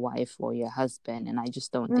 your wife or your husband. And I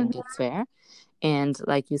just don't think Mm-hmm. it's fair. And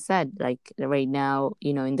like you said, like right now,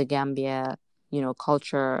 in the Gambia,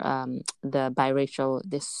 culture, the biracial,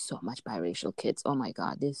 there's so much biracial kids. Oh my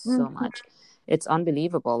God, there's so Mm-hmm. much. It's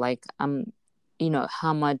unbelievable. Like,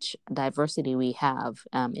 how much diversity we have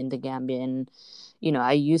in the Gambia. And,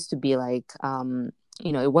 I used to be like,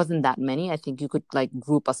 it wasn't that many. I think you could like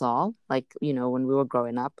group us all. Like, when we were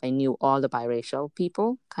growing up, I knew all the biracial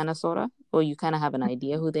people, kind of, sort of, or you kind of have an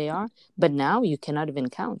idea who they are. But now you cannot even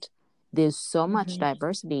count. There's so much Mm-hmm.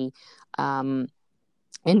 diversity um,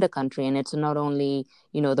 in the country, and it's not only,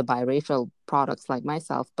 the biracial products like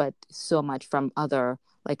myself, but so much from other,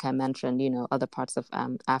 like I mentioned, other parts of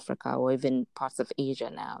Africa, or even parts of Asia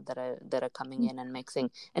now that are coming in and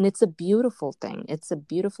mixing. And it's a beautiful thing. It's a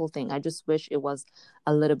beautiful thing. I just wish it was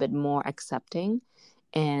a little bit more accepting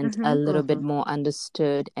and a Mm-hmm. little bit Mm-hmm. more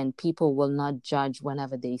understood, and people will not judge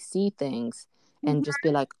whenever they see things and just be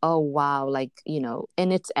like, oh wow, like,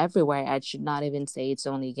 and it's everywhere. I should not even say it's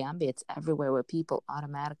only Gambia, it's everywhere where people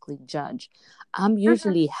automatically judge. I'm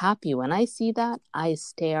usually happy when I see that. I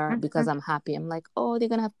stare because I'm happy. I'm like, oh, they're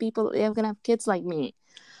gonna have kids like me.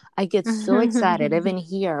 I get so excited. Mm-hmm. Even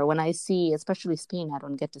here, when I see, especially Spain, I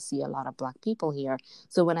don't get to see a lot of Black people here.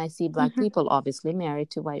 So when I see Black Mm-hmm. people, obviously married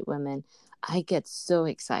to white women, I get so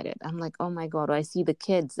excited. I'm like, oh my God. Or I see the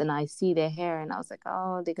kids and I see their hair, and I was like,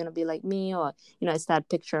 oh, they're going to be like me. Or, I start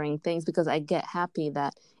picturing things because I get happy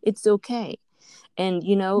that it's okay. And,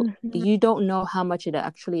 Mm-hmm. you don't know how much it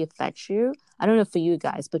actually affects you. I don't know for you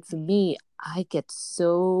guys, but for me, I get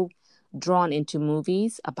so drawn into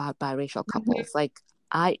movies about biracial couples. Like,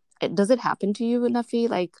 does it happen to you, Nafi?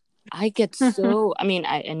 Like, I get so, I mean,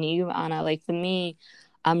 and you, Anna, like for me,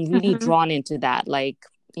 I'm really Mm-hmm. drawn into that. Like,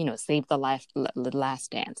 Save the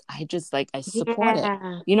Last Dance. I just like, I support it.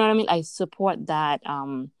 Yeah. You know what I mean? I support that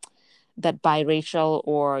biracial,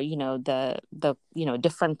 or the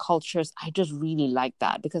different cultures. I just really like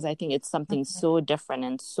that because I think it's something so different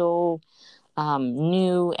and so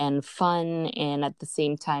new and fun, and at the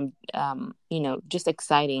same time just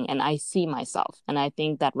exciting. And I see myself, and I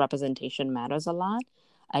think that representation matters a lot.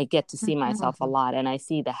 I get to see Mm-hmm. myself a Mm-hmm. lot, and I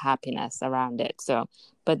see the happiness around it. So,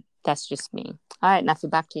 but that's just me. All right, Nafi,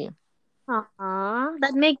 back to you.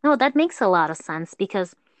 That makes a lot of sense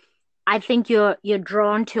because I think you're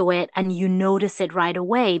drawn to it and you notice it right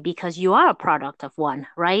away because you are a product of one,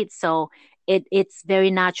 right? So it's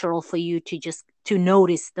very natural for you to just to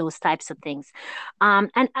notice those types of things. And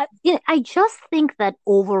I just think that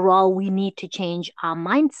overall we need to change our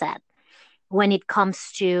mindset when it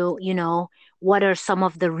comes to, what are some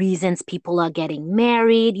of the reasons people are getting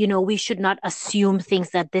married. We should not assume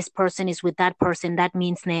things that this person is with that person. That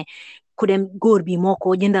means ne kudem góor bi moo ko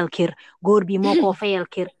jëndal kër, góor bi moo ko fayal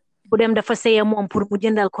kër, kudem dafa sëya moom pour mu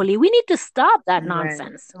jëndal ko lii. We need to stop that Right.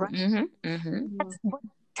 nonsense, right? Mm-hmm. Mm-hmm. That's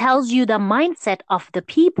tells you the mindset of the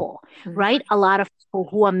people, right? A lot of people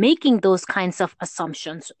who are making those kinds of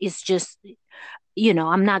assumptions is just,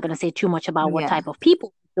 I'm not going to say too much about what Yeah. type of people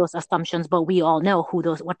those assumptions, but we all know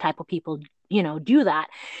what type of people, do that.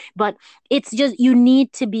 But it's just, you need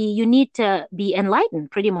to be enlightened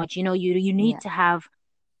pretty much. You need Yeah. to have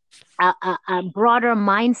a broader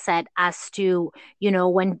mindset as to,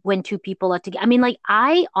 when two people are together. I mean, like,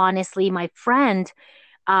 I honestly, my friend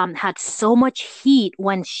had so much heat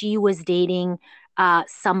when she was dating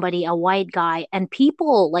somebody, a white guy, and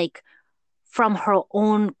people like from her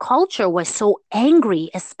own culture were so angry,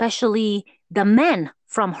 especially the men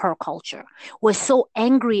from her culture were so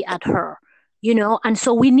angry at her, and so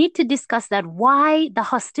we need to discuss that. Why the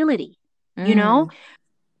hostility? You know, Mm.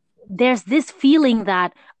 there's this feeling that,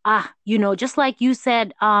 just like you said,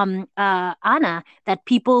 Anna, that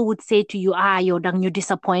people would say to you, you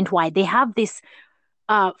disappoint. Why? They have this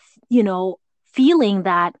feeling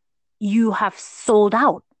that you have sold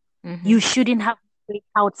out. Mm-hmm. You shouldn't have been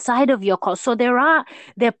outside of your call. So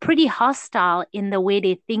they're pretty hostile in the way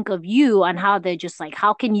they think of you, and how they're just like,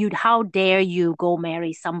 how dare you go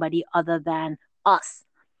marry somebody other than us?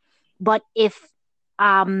 But if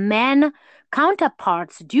men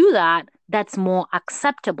counterparts do that, that's more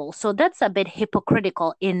acceptable. So that's a bit hypocritical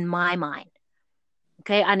in my mind.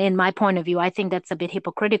 Okay. And in my point of view, I think that's a bit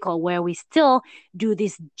hypocritical, where we still do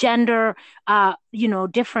these gender,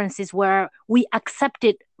 differences, where we accept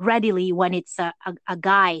it readily when it's a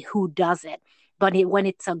guy who does it. But when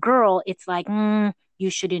it's a girl, it's like, you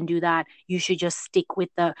shouldn't do that. You should just stick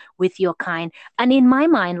with your kind. And in my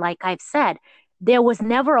mind, like I've said, there was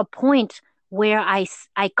never a point where I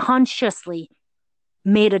consciously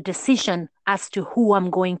made a decision as to who I'm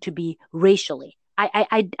going to be racially.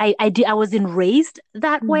 I wasn't raised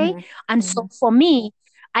that way. Mm-hmm. And Mm-hmm. so for me,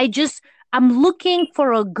 I'm looking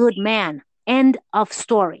for a good man. End of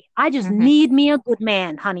story. I just Mm-hmm. need me a good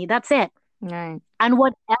man, honey. That's it. Right. And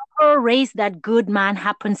whatever race that good man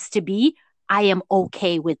happens to be, I am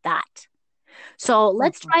okay with that. So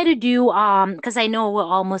let's Mhm. try to do, because I know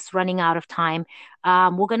we're almost running out of time.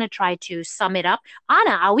 We're gonna try to sum it up.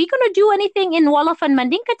 Anna, are we gonna do anything in Wolof and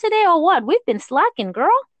Mandinka today, or what? We've been slacking,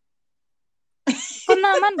 girl. Kuna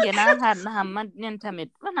man gina had na man nintamit.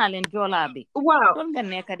 Manalin jolabi. Wow. Don't get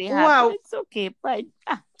naked hard, but Wow. it's okay. But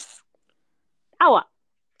Awa.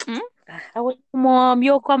 hmm? Awa, mom,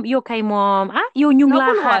 yo kay mom. Yo nyung No la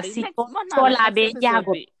bull har worry. si Next manalin next cholabe episode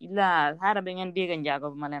jago. be la harabing and digan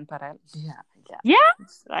jago malen paral. Yeah, yeah. Yeah.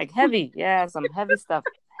 It's like heavy. Yeah, some heavy stuff.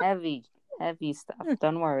 Heavy, heavy stuff.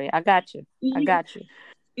 Don't worry. I got you. I Yeah. got you.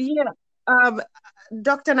 Yeah. Um,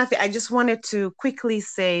 Dr. Nafi, I just wanted to quickly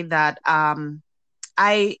say that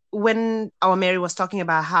when our Mary was talking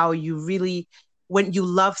about how when you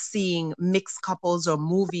love seeing mixed couples or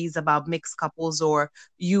movies about mixed couples, or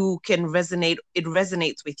it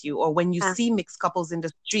resonates with you, or when you Uh, see mixed couples in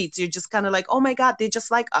the streets, you're just kind of like, oh my God, they're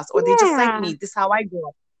just like us, or they're just like yeah. me. This is how I grew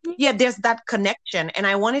up. Yeah, there's that connection. And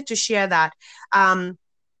I wanted to share that.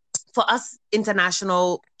 For us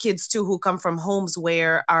international kids too, who come from homes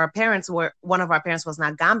where one of our parents was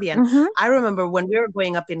not Gambian. Mm-hmm. I remember when we were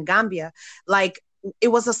growing up in Gambia, like it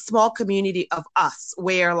was a small community of us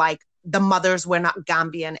where like the mothers were not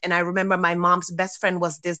Gambian. And I remember my mom's best friend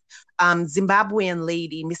was this Zimbabwean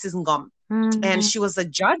lady, Mrs. Ngom. And Mm-hmm. she was a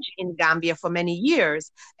judge in Gambia for many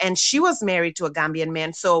years. And she was married to a Gambian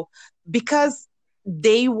man. So because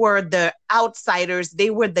they were the outsiders,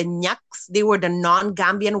 they were the nyaks, they were the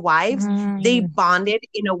non-Gambian wives, they Mm-hmm. bonded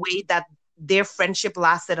in a way that their friendship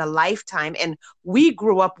lasted a lifetime. And we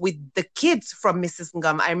grew up with the kids from Mrs.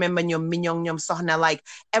 Ngum. I remember Nyom Minyong Nyom Sohna, like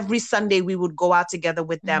every Sunday we would go out together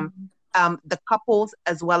with them, Mm-hmm. the couples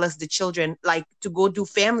as well as the children, like to go do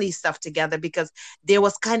family stuff together, because there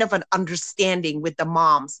was kind of an understanding with the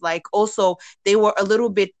moms. Like also they were a little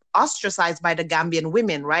bit ostracized by the Gambian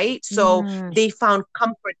women, right? So they found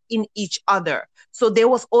comfort in each other. So there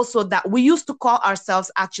was also that we used to call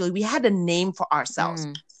ourselves, actually, we had a name for ourselves.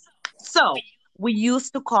 Mm. So we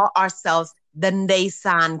used to call ourselves the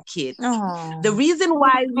Ndesan kids. The Oh. reason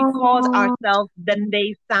why we called Oh. ourselves the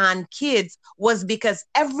Ndesan kids was because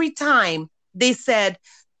every time they said,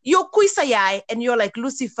 Yo kuisayai, and you're like,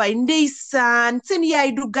 Lucifer, Ndesan,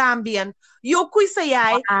 Tiniai du Gambian. Yo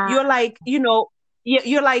kuisayai, Wow. you're like,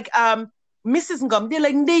 you're like, Mrs. Ngum, they're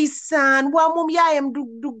like, Ndesan, wa mum yayam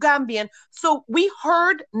du Gambian. So we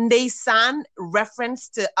heard Ndesan reference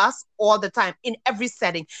to us all the time in every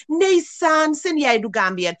setting. Ndesan, Senyai du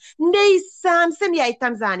Gambian. Ndesan, Senyai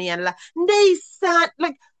Tanzanian. Ndesan,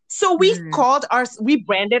 like, so Mm. we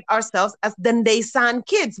branded ourselves as the Ndesan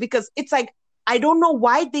kids, because it's like I don't know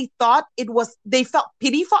why they thought they felt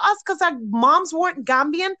pity for us because our moms weren't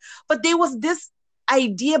Gambian, but there was this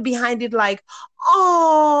idea behind it like,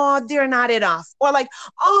 oh, they're not enough, or like,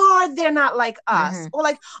 oh, they're not like us, Mhm. or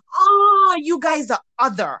like, oh, you guys are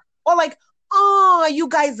other, or like, oh, you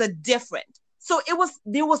guys are different. So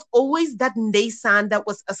there was always that ndesan that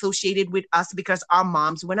was associated with us because our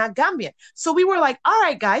moms were not Gambian. So we were like, all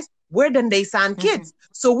right, guys, we're the ndesan Mhm. kids.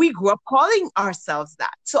 So we grew up calling ourselves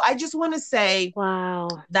that. So I just want to say Wow.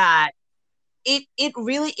 that it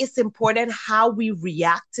really is important how we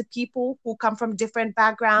react to people who come from different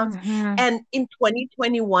backgrounds. Mm-hmm. And in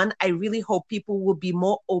 2021, I really hope people will be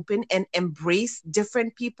more open and embrace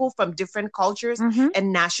different people from different cultures Mm-hmm.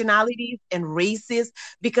 and nationalities and races,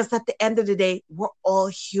 because at the end of the day, we're all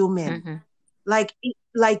human. Mhm.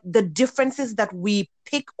 Like the differences that we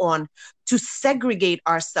pick on to segregate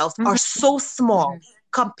ourselves are Mm-hmm. so small Mhm.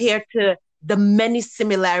 compared to the many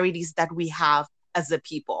similarities that we have as a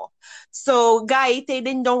people. So guys, tey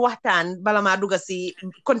dañ doon waxtaan bala maa duga si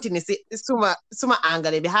continue si suma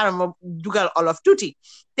angale bi xaaral ma dugal olof tuuti.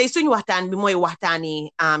 Tey suñ waxtaan bi mooy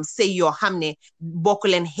waxtaani sëy yoo xam ne bokku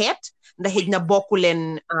leen xeet, ndax xëj na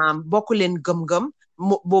bokku leen gëm-gëm,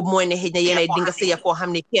 boobu mooy ne xëj na yéenay di nga sëya koo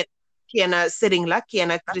xam ne kenn sëriñ la,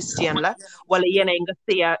 kenn christian la, wala yéenay nga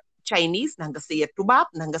sëya Chinese, ndax nga sëya tubaab,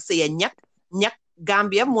 ndax nga sëya ñak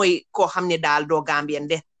Gambia mooy koo xam ne daal doo Gambien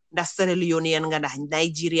de, ndax Sierra Leonean nga, ndax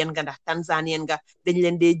Nigerian nga, ndax Tanzanian nga, dañ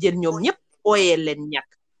leen dee jël ñoom ñëpp ooyee leen ñak.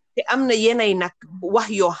 Te am na yenay nag wax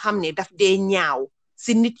yoo xam ne daf dee ñaaw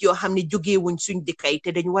si nit yoo xam ne jógeewuñ suñ dëkkay,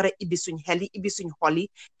 te dañ war a ibbi suñ xel yi, ibbi suñ xol yi,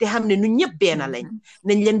 te xam ne ñun ñëpp benn lañ.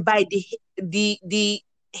 nañ leen bàyyi di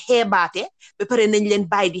xeebaate, ba pare nañ leen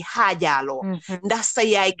bàyyi di xaajaaloo. Mm-hmm. ndax sa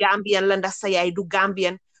yaay Gambien la, ndax sa yaay du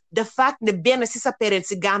Gambien, the fact ne benn si sa parents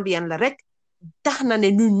si Gambien la rek tax na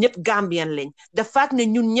ne ñun ñëpp Gambien lañ. the fact ne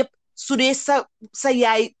ñun ñëpp su dee sa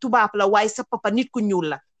yaay tubaab la waaye sa papa nit ku ñuul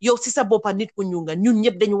la, yow si sa boppa nit ku ñuul nga, ñun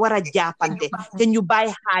ñëpp dañ war a jàppante te ñu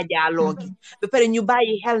bàyyi xaajaaloo gi. ba pare ñu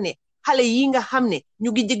bàyyi xel ne xale yi nga xam ne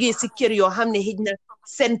ñu ngi jógee si kër yoo xam ne xëj na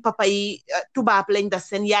seen papa yi tubaab lañ, da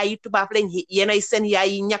seen yaay yi tubaab lañ, yenay seen yaay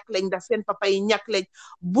yi ñàkk lañ, da seen papa yi ñàkk lañ,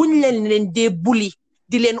 buñ leen dee buli,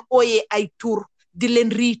 di leen ooyee ay tur, di leen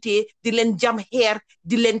riitee, di leen jam xeer,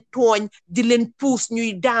 di leen tooñ, di leen puus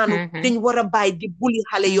ñuy daanu. dañ war a bàyyi di buli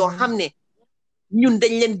xale yoo xam ne ñun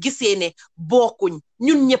dañ leen gisee ne bokkuñ,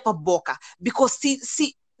 ñun ñëpp a bokka, because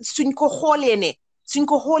suñ ko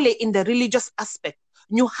xoolee in the religious aspect,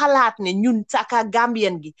 ñu xalaat ne ñun saka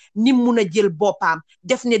Gambien gi ni mun a jël boppam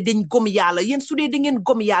def ne dañ gom yàlla. Yéen su dee da ngeen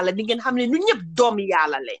gom yàlla di ngeen xam ne ñun ñëpp doomi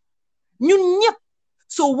yàlla le, ñun ñëpp.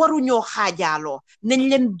 So waruñoo xaajaaloo, nañ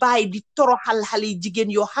leen bàyyi di toroxal xale yi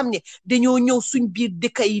jigéen yoo xam ne dañoo ñëw suñ biir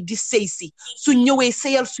dëkk yi di sëy si, suñ ñëwee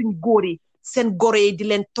sëyal suñ góor yi, seen goro yi di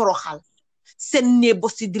leen toroxal, seen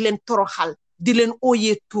néebos yi di leen toroxal, di leen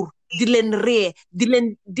ooyee tur, di leen ree, di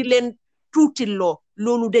leen tuutilloo.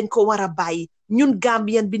 Loolu dañ ko war a bàyyi. ñun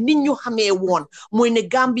Gambien bi nit ñu xamee woon mooy ne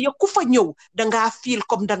Gambia ku fa ñëw dangaa fiil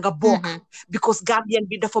comme danga bokk, because Gambien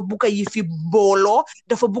bi dafa bugga yi fi mbooloo,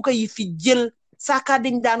 dafa bugga yi fi jël. Saaka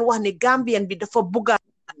dañ daan wax ne Gambien bi dafa bugga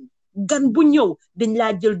gan bu ñëw dañ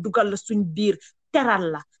laa jël dugal la suñ biir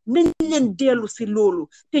teral la. nañ leen dellu si loolu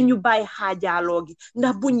te ñu bàyyi xaajaaloo gi,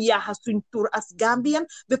 ndax buñ yaaxa suñ tur as Gambien.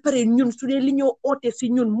 ba pare ñun su dee li ñoo oote si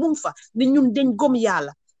ñun mu ngi fa ne ñun dañ gom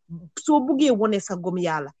yàlla, soo buggee wone sa gom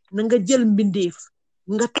yàlla na nga jël mbindeef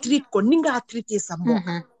nga treat ko ni nga traité sa mbokk.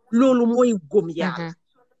 loolu mooy gom yàlla.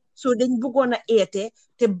 so dañ bëggoon a eete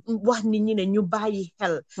te wax nit ñi ne ñu bàyyi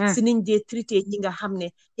xel si niñ dee traité ñi nga xam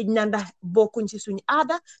ne xëj na ndax bokkuñ ci suñ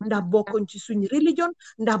aada, ndax bokkuñ ci suñ religion,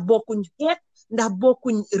 ndax bokkuñ xeet, ndax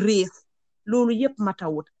bokkuñ réef. loolu yëpp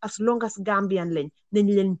matawut. as long as Gambian lañ nañ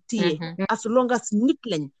leen téye, as long as nit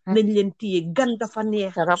lañ nañ leen téye. gan dafa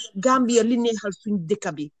neex. Gambia li neexal suñ dëkk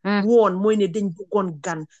bi woon mooy ne dañ bëggoon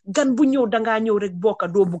gan bu ñëw dangaa ñëw rek bokka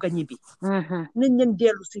doo bugg a ñibbi. nañ leen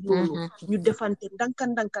dellu si loolu, ñu defante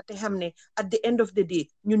ndanka te xam ne at the end of the day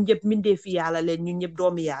ñun ñëpp mindee fi yàlla leen, ñun ñëpp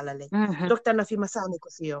doomi yàlla leen. docteur na fi ma saani ko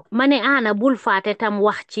si yow. ma ne ana bul faate tam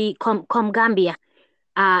wax ci comme Gambia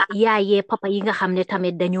yaayee papa yi nga xam ne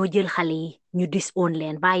tamit dañoo jël xale yi ñu disown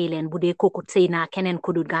leen bàyyi leen bu dee kooku sëy naa keneen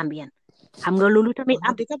ku dul Gambien. xam nga loolu tamit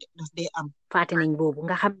am faate nañ boobu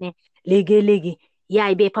nga xam ne léegi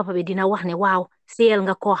yaay bee papa bi dina wax ne waaw sëyal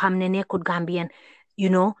nga koo xam ne nekkul Gambien,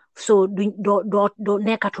 so doo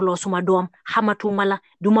nekkatuloo suma doom, xamatuma la,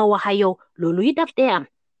 duma wax a yow. loolu yi daf dee am.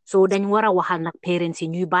 so dañ war a waxal nag parents yi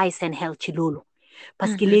ñuy bàyyi seen xel ci loolu,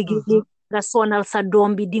 parce que léegi nga sonal sa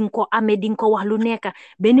doom bi dinga ko amee dinga ko wax lu nekk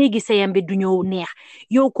ba léegi sëyam bi du ñëw neex.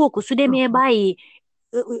 yow kooku su demee bàyyi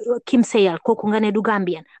kim sëyal kooku nga ne du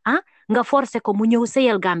Gambien nga forcé ko mu ñëw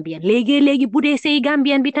sëyal Gambien léegi bu dee sëy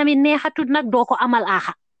Gambien bi tamit neexatut nag doo ko amal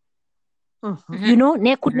aaxa you know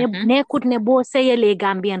nekkut ne boo sëyalee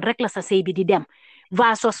Gambien rek la sa sëy bi di dem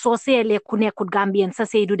vasos soo sëyalee ku nekkut Gambien sa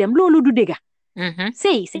sëy du dem loolu du dëgga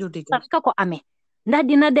sëy du dëgg rek ko amee ndax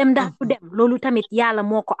dina dem ndax du dem loolu tamit yàlla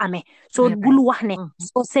moo ko amee soo bul wax ne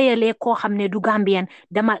soo sëyalee koo xam ne du Gambien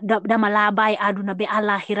dama laa bàyyi àdduna bi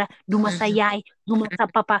àllaaxira duma sa yaay duma sa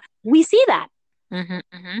papa we see that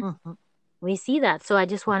we see that so I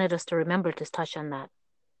just wanted us to remember to touch on that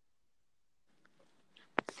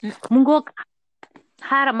mu ngoog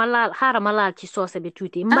xaaral ma laal ci soose bi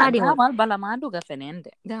tuuti mbaadi ngoon gaawal bala maa dugga feneen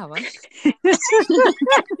de gaawal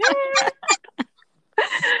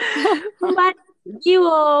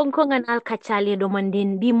jiwo nkonganal kachali do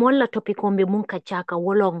mandin bi molla topikombe mun kachaka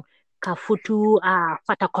wolong ka futu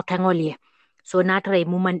fata kotangolye so natra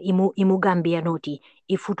muman imu Gambia noti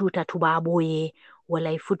ifututa tubaboye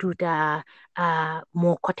wala ifututa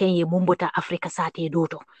mo kotenye mumbota Afrika sate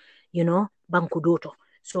doto you know banku doto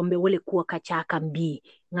so mbe wole kuwa kachaka mbi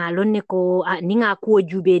ngalonne ko ninga kuwa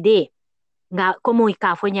jubede nga komo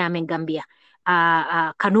ikafo nyame Gambia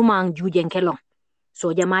kanuma ang jujen kelong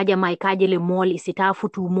so jama ikajele mol isita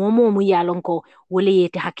futu momo mu yalon ko wole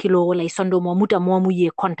yete hakilo wala isondo mo muta momu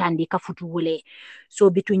ye kontandi ka futu wole so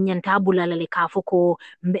bitu nyanta bulala le kafo ko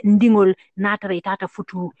ndingol natare tata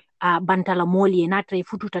futu bantala mol ye natare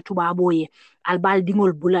futu tatuba boye albal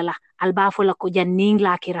dingol bulala alba fola ko janning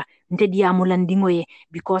lakira nte diamula ndingoye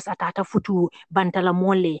because atata futu bantala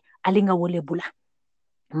mole alinga wole bula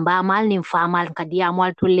mba mal nin famal kadiya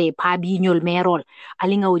mal tulle pabiñol merol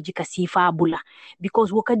alinga wojika sifa bula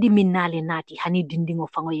because wakadi minnale nati hani dindingo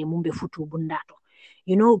fango ye mumbe futu bundato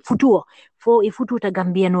you know futuo fo ifututa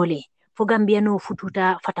gambianole fo gambiano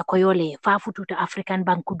fututa fatakoyole fa fututa African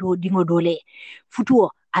banku do dingo dole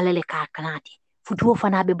futuo alale ka kanati futuo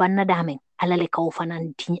fanabe banna damen alale ka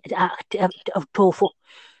fanan tofo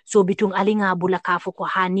so bitung alinga bula kafo ko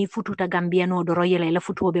hani fututa gambiano do royele la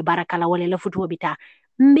futuo be barakala wala la futuo bita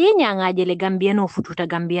mbe nyangajele gambiano fututa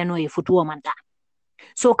gambiano e futuo manta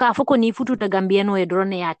so kafo ko ni fututa gambiano e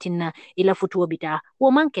drone yatinna ila futuo bita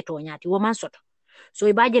wo manke to nyati wo man soto so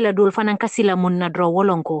ibaje la dol fanan kasila mun na dro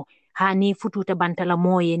wolonko ha ni fututa bantala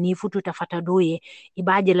moye ni fututa fatadoye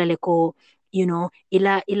ibaje la le ko you know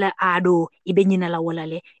ila ado ibe nyina la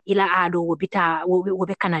wolale ila ado wo bita wo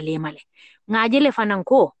be kana lemale ngajele fanan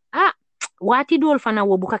ko wati dol fana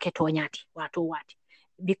wo buka ke to nyati wati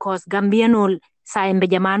because gambiano sa embe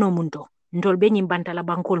jamano munto ndol be bantala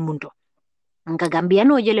bankol munto nga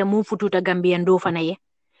gambiano jele mu fututa gambian do fana ye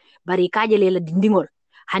bari kajele la dindingol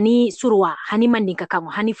hani surwa hani mandinka kango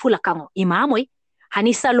hani fula kango imamoy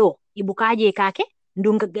hani salo ibukaje kake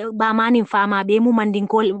ndunga ba mani fama be mu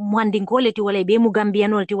mandinkol ti wala be mu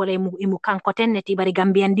gambiano ti wala mu kankoten ti bari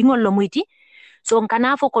gambian dingol lo muyti so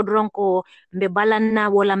nkanafo ko dronko mbe balanna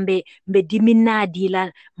wala mbe diminna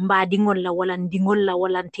dila mba dingol la wala ndingol la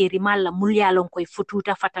wala terimal la mulyalon koy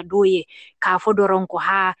fututa fata doye ka fo doronko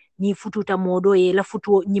ha ni fututa modoye la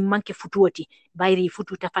futuo nyimmanke futuoti bayri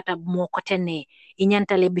fututa fata mo kotenne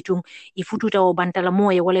inyanta le bitung I fututa o bantala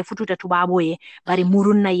moye wala fututa tubaboye bari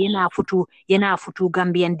murunna yena futu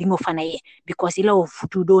gambian dingo fanaye because ila o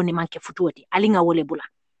futu do ni manke futuoti alinga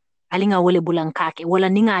wole bulankake wala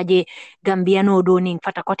ningaje gambiano do ning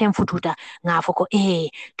fata koten fututa ngafo ko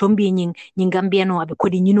tombi nyin gambiano abe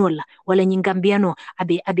kodi nyinola wala nyin gambiano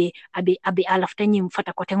abe alafta nyin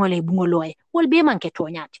fata koten wala bungoloy wol be manke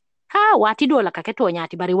tonyati ha wati dola ka ke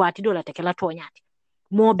tonyati bari wati dola te kala tonyati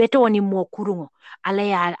mo beto ni mo kurungo ala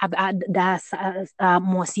ya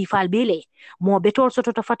mo sifal bele mo beto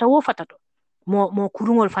soto to fata wo fata to mo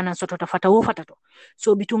kurungol fanan soto ta fata wo fata to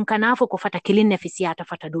so bitun kanafo ko fata kilinne fisiata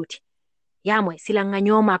fata doti yamwe sila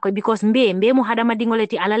nganyoma ko because mbe mu hadama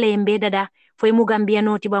dingoleti alale mbe dada foi mu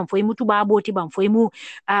gambiano ti bam foi mu tubabo ti bam foi mu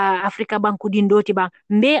Afrika banku dindo ti bam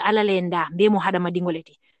mbe alale nda mbe mu hadama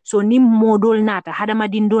dingoleti so nim modol nata hadama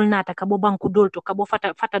dindol nata kabo banku dolto kabo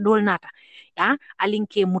fata dol nata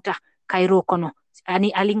alinke muta kairo kono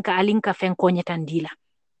alinka fenko nyetandila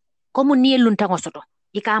komu nielun tango soto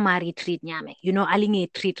ikama retreat nyame alinge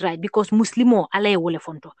treat right because muslimo alaye wole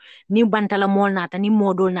fonto ni bantala mol nata ni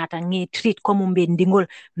modol nata nge treat komu mbe ndingol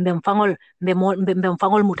mbe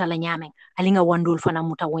mfangol mutala nyame alinga wandol fana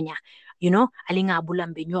muta wonya alinga abula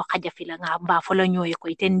mbe nyo kaja fila nga mba fola nyoye ko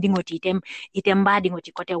iten ndingoti item mbadi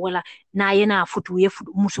ngoti kote wala na yena futu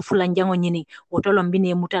musu fula njango nyini wotolo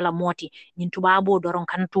mbine mutala moti nyintubabo doron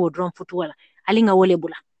kanto doron futu wala alinga wole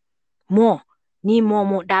bula mo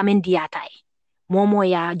damen diatai momo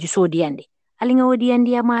ya juso diande alinga wodi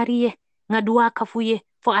yandi ya mariye ngadua kafuye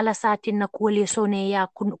fo ala satin na kuole sone ya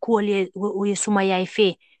kuole we suma ya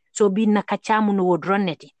ife So be nakachamu no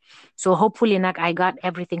wodroneti. So hopefully I got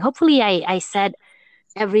everything. Hopefully I said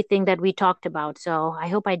everything that we talked about. So I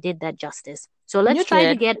hope I did that justice. So let's You try to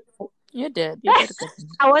did. get You did. You did a good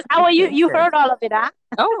one. how are you? That's You good. heard all of it, huh?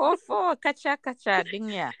 Oh, for kacha kacha ding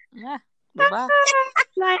ya. Yeah. Baba.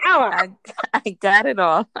 Like hour. I I got it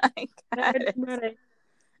all. I got it.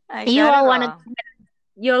 I You got it all want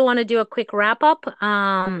to all. do a quick wrap up.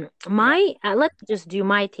 Yeah. My let's just do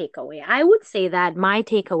my takeaway. I would say that my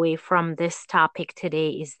takeaway from this topic today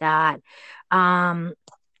is that um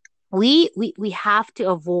we have to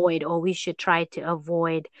avoid, or we should try to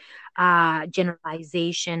avoid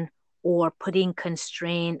generalization or putting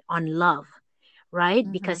constraint on love, right?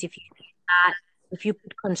 Mm-hmm. Because if you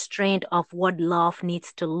put constraint of what love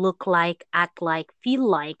needs to look like, act like, feel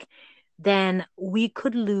like, then we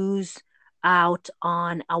could lose out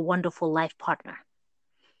on a wonderful life partner.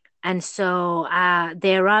 And so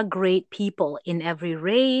there are great people in every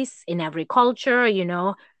race, in every culture,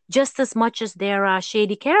 just as much as there are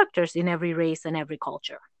shady characters in every race and every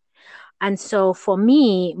culture. And so for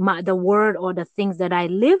me, the word or the things that I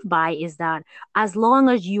live by is that as long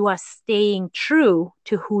as you are staying true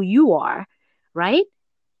to who you are, right?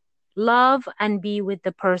 Love and be with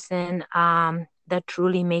the person that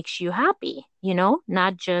truly makes you happy,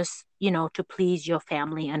 not just, to please your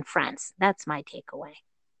family and friends. That's my takeaway.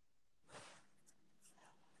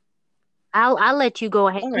 I'll let you go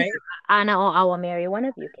ahead. All Either right. Anna or our Mary, one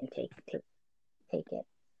of you can take it.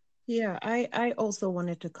 Yeah, I also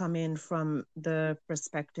wanted to come in from the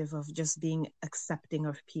perspective of just being accepting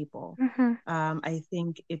of people. Mm-hmm. I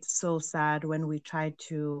think it's so sad when we try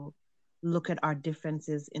to look at our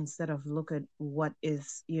differences instead of look at what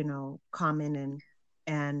is, common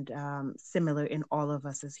and similar in all of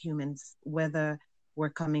us as humans, whether we're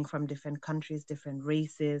coming from different countries, different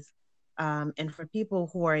races. And for people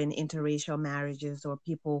who are in interracial marriages or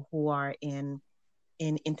people who are in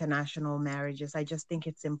international marriages. I just think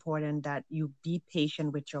it's important that you be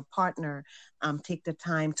patient with your partner, take the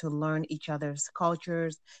time to learn each other's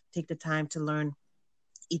cultures, take the time to learn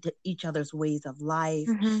each other's ways of life.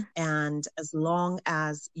 Mm-hmm. And as long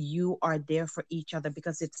as you are there for each other,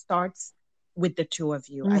 because it starts with the two of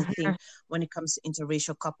you. I Mm-hmm. think when it comes to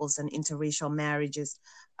interracial couples and interracial marriages,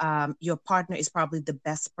 your partner is probably the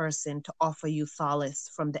best person to offer you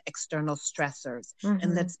solace from the external stressors. And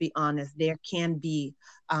Mm-hmm. let's be honest, there can be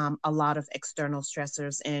a lot of external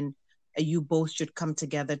stressors, and you both should come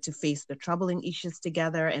together to face the troubling issues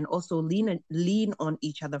together and also lean on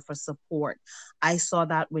each other for support. I saw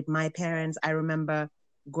that with my parents. I remember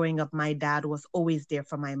growing up, my dad was always there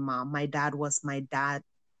for my mom. My dad was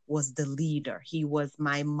the leader. He was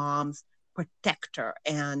my mom's protector,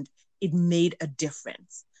 and it made a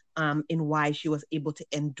difference in why she was able to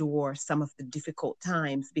endure some of the difficult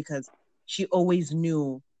times, because she always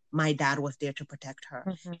knew my dad was there to protect her.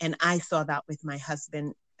 Mm-hmm. And I saw that with my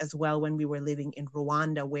husband as well when we were living in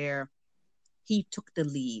Rwanda, where he took the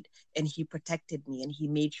lead and he protected me and he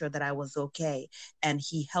made sure that I was okay. And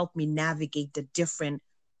he helped me navigate the different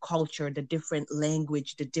culture, the different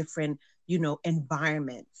language, the different,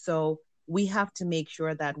 environment. So we have to make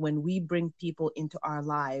sure that when we bring people into our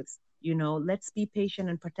lives, let's be patient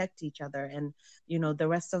and protect each other. And, the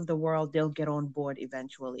rest of the world, they'll get on board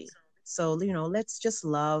eventually. So, let's just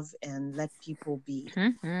love and let people be.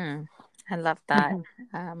 Mm-hmm. I love that.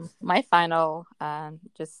 Mm-hmm. My final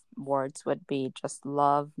just words would be just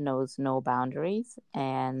love knows no boundaries,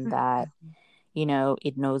 and that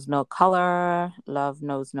it knows no color, love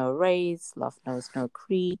knows no race, love knows no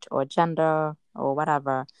creed or gender or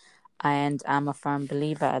whatever. And I'm a firm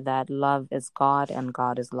believer that love is God and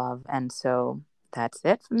God is love. And so that's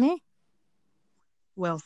it for me. Well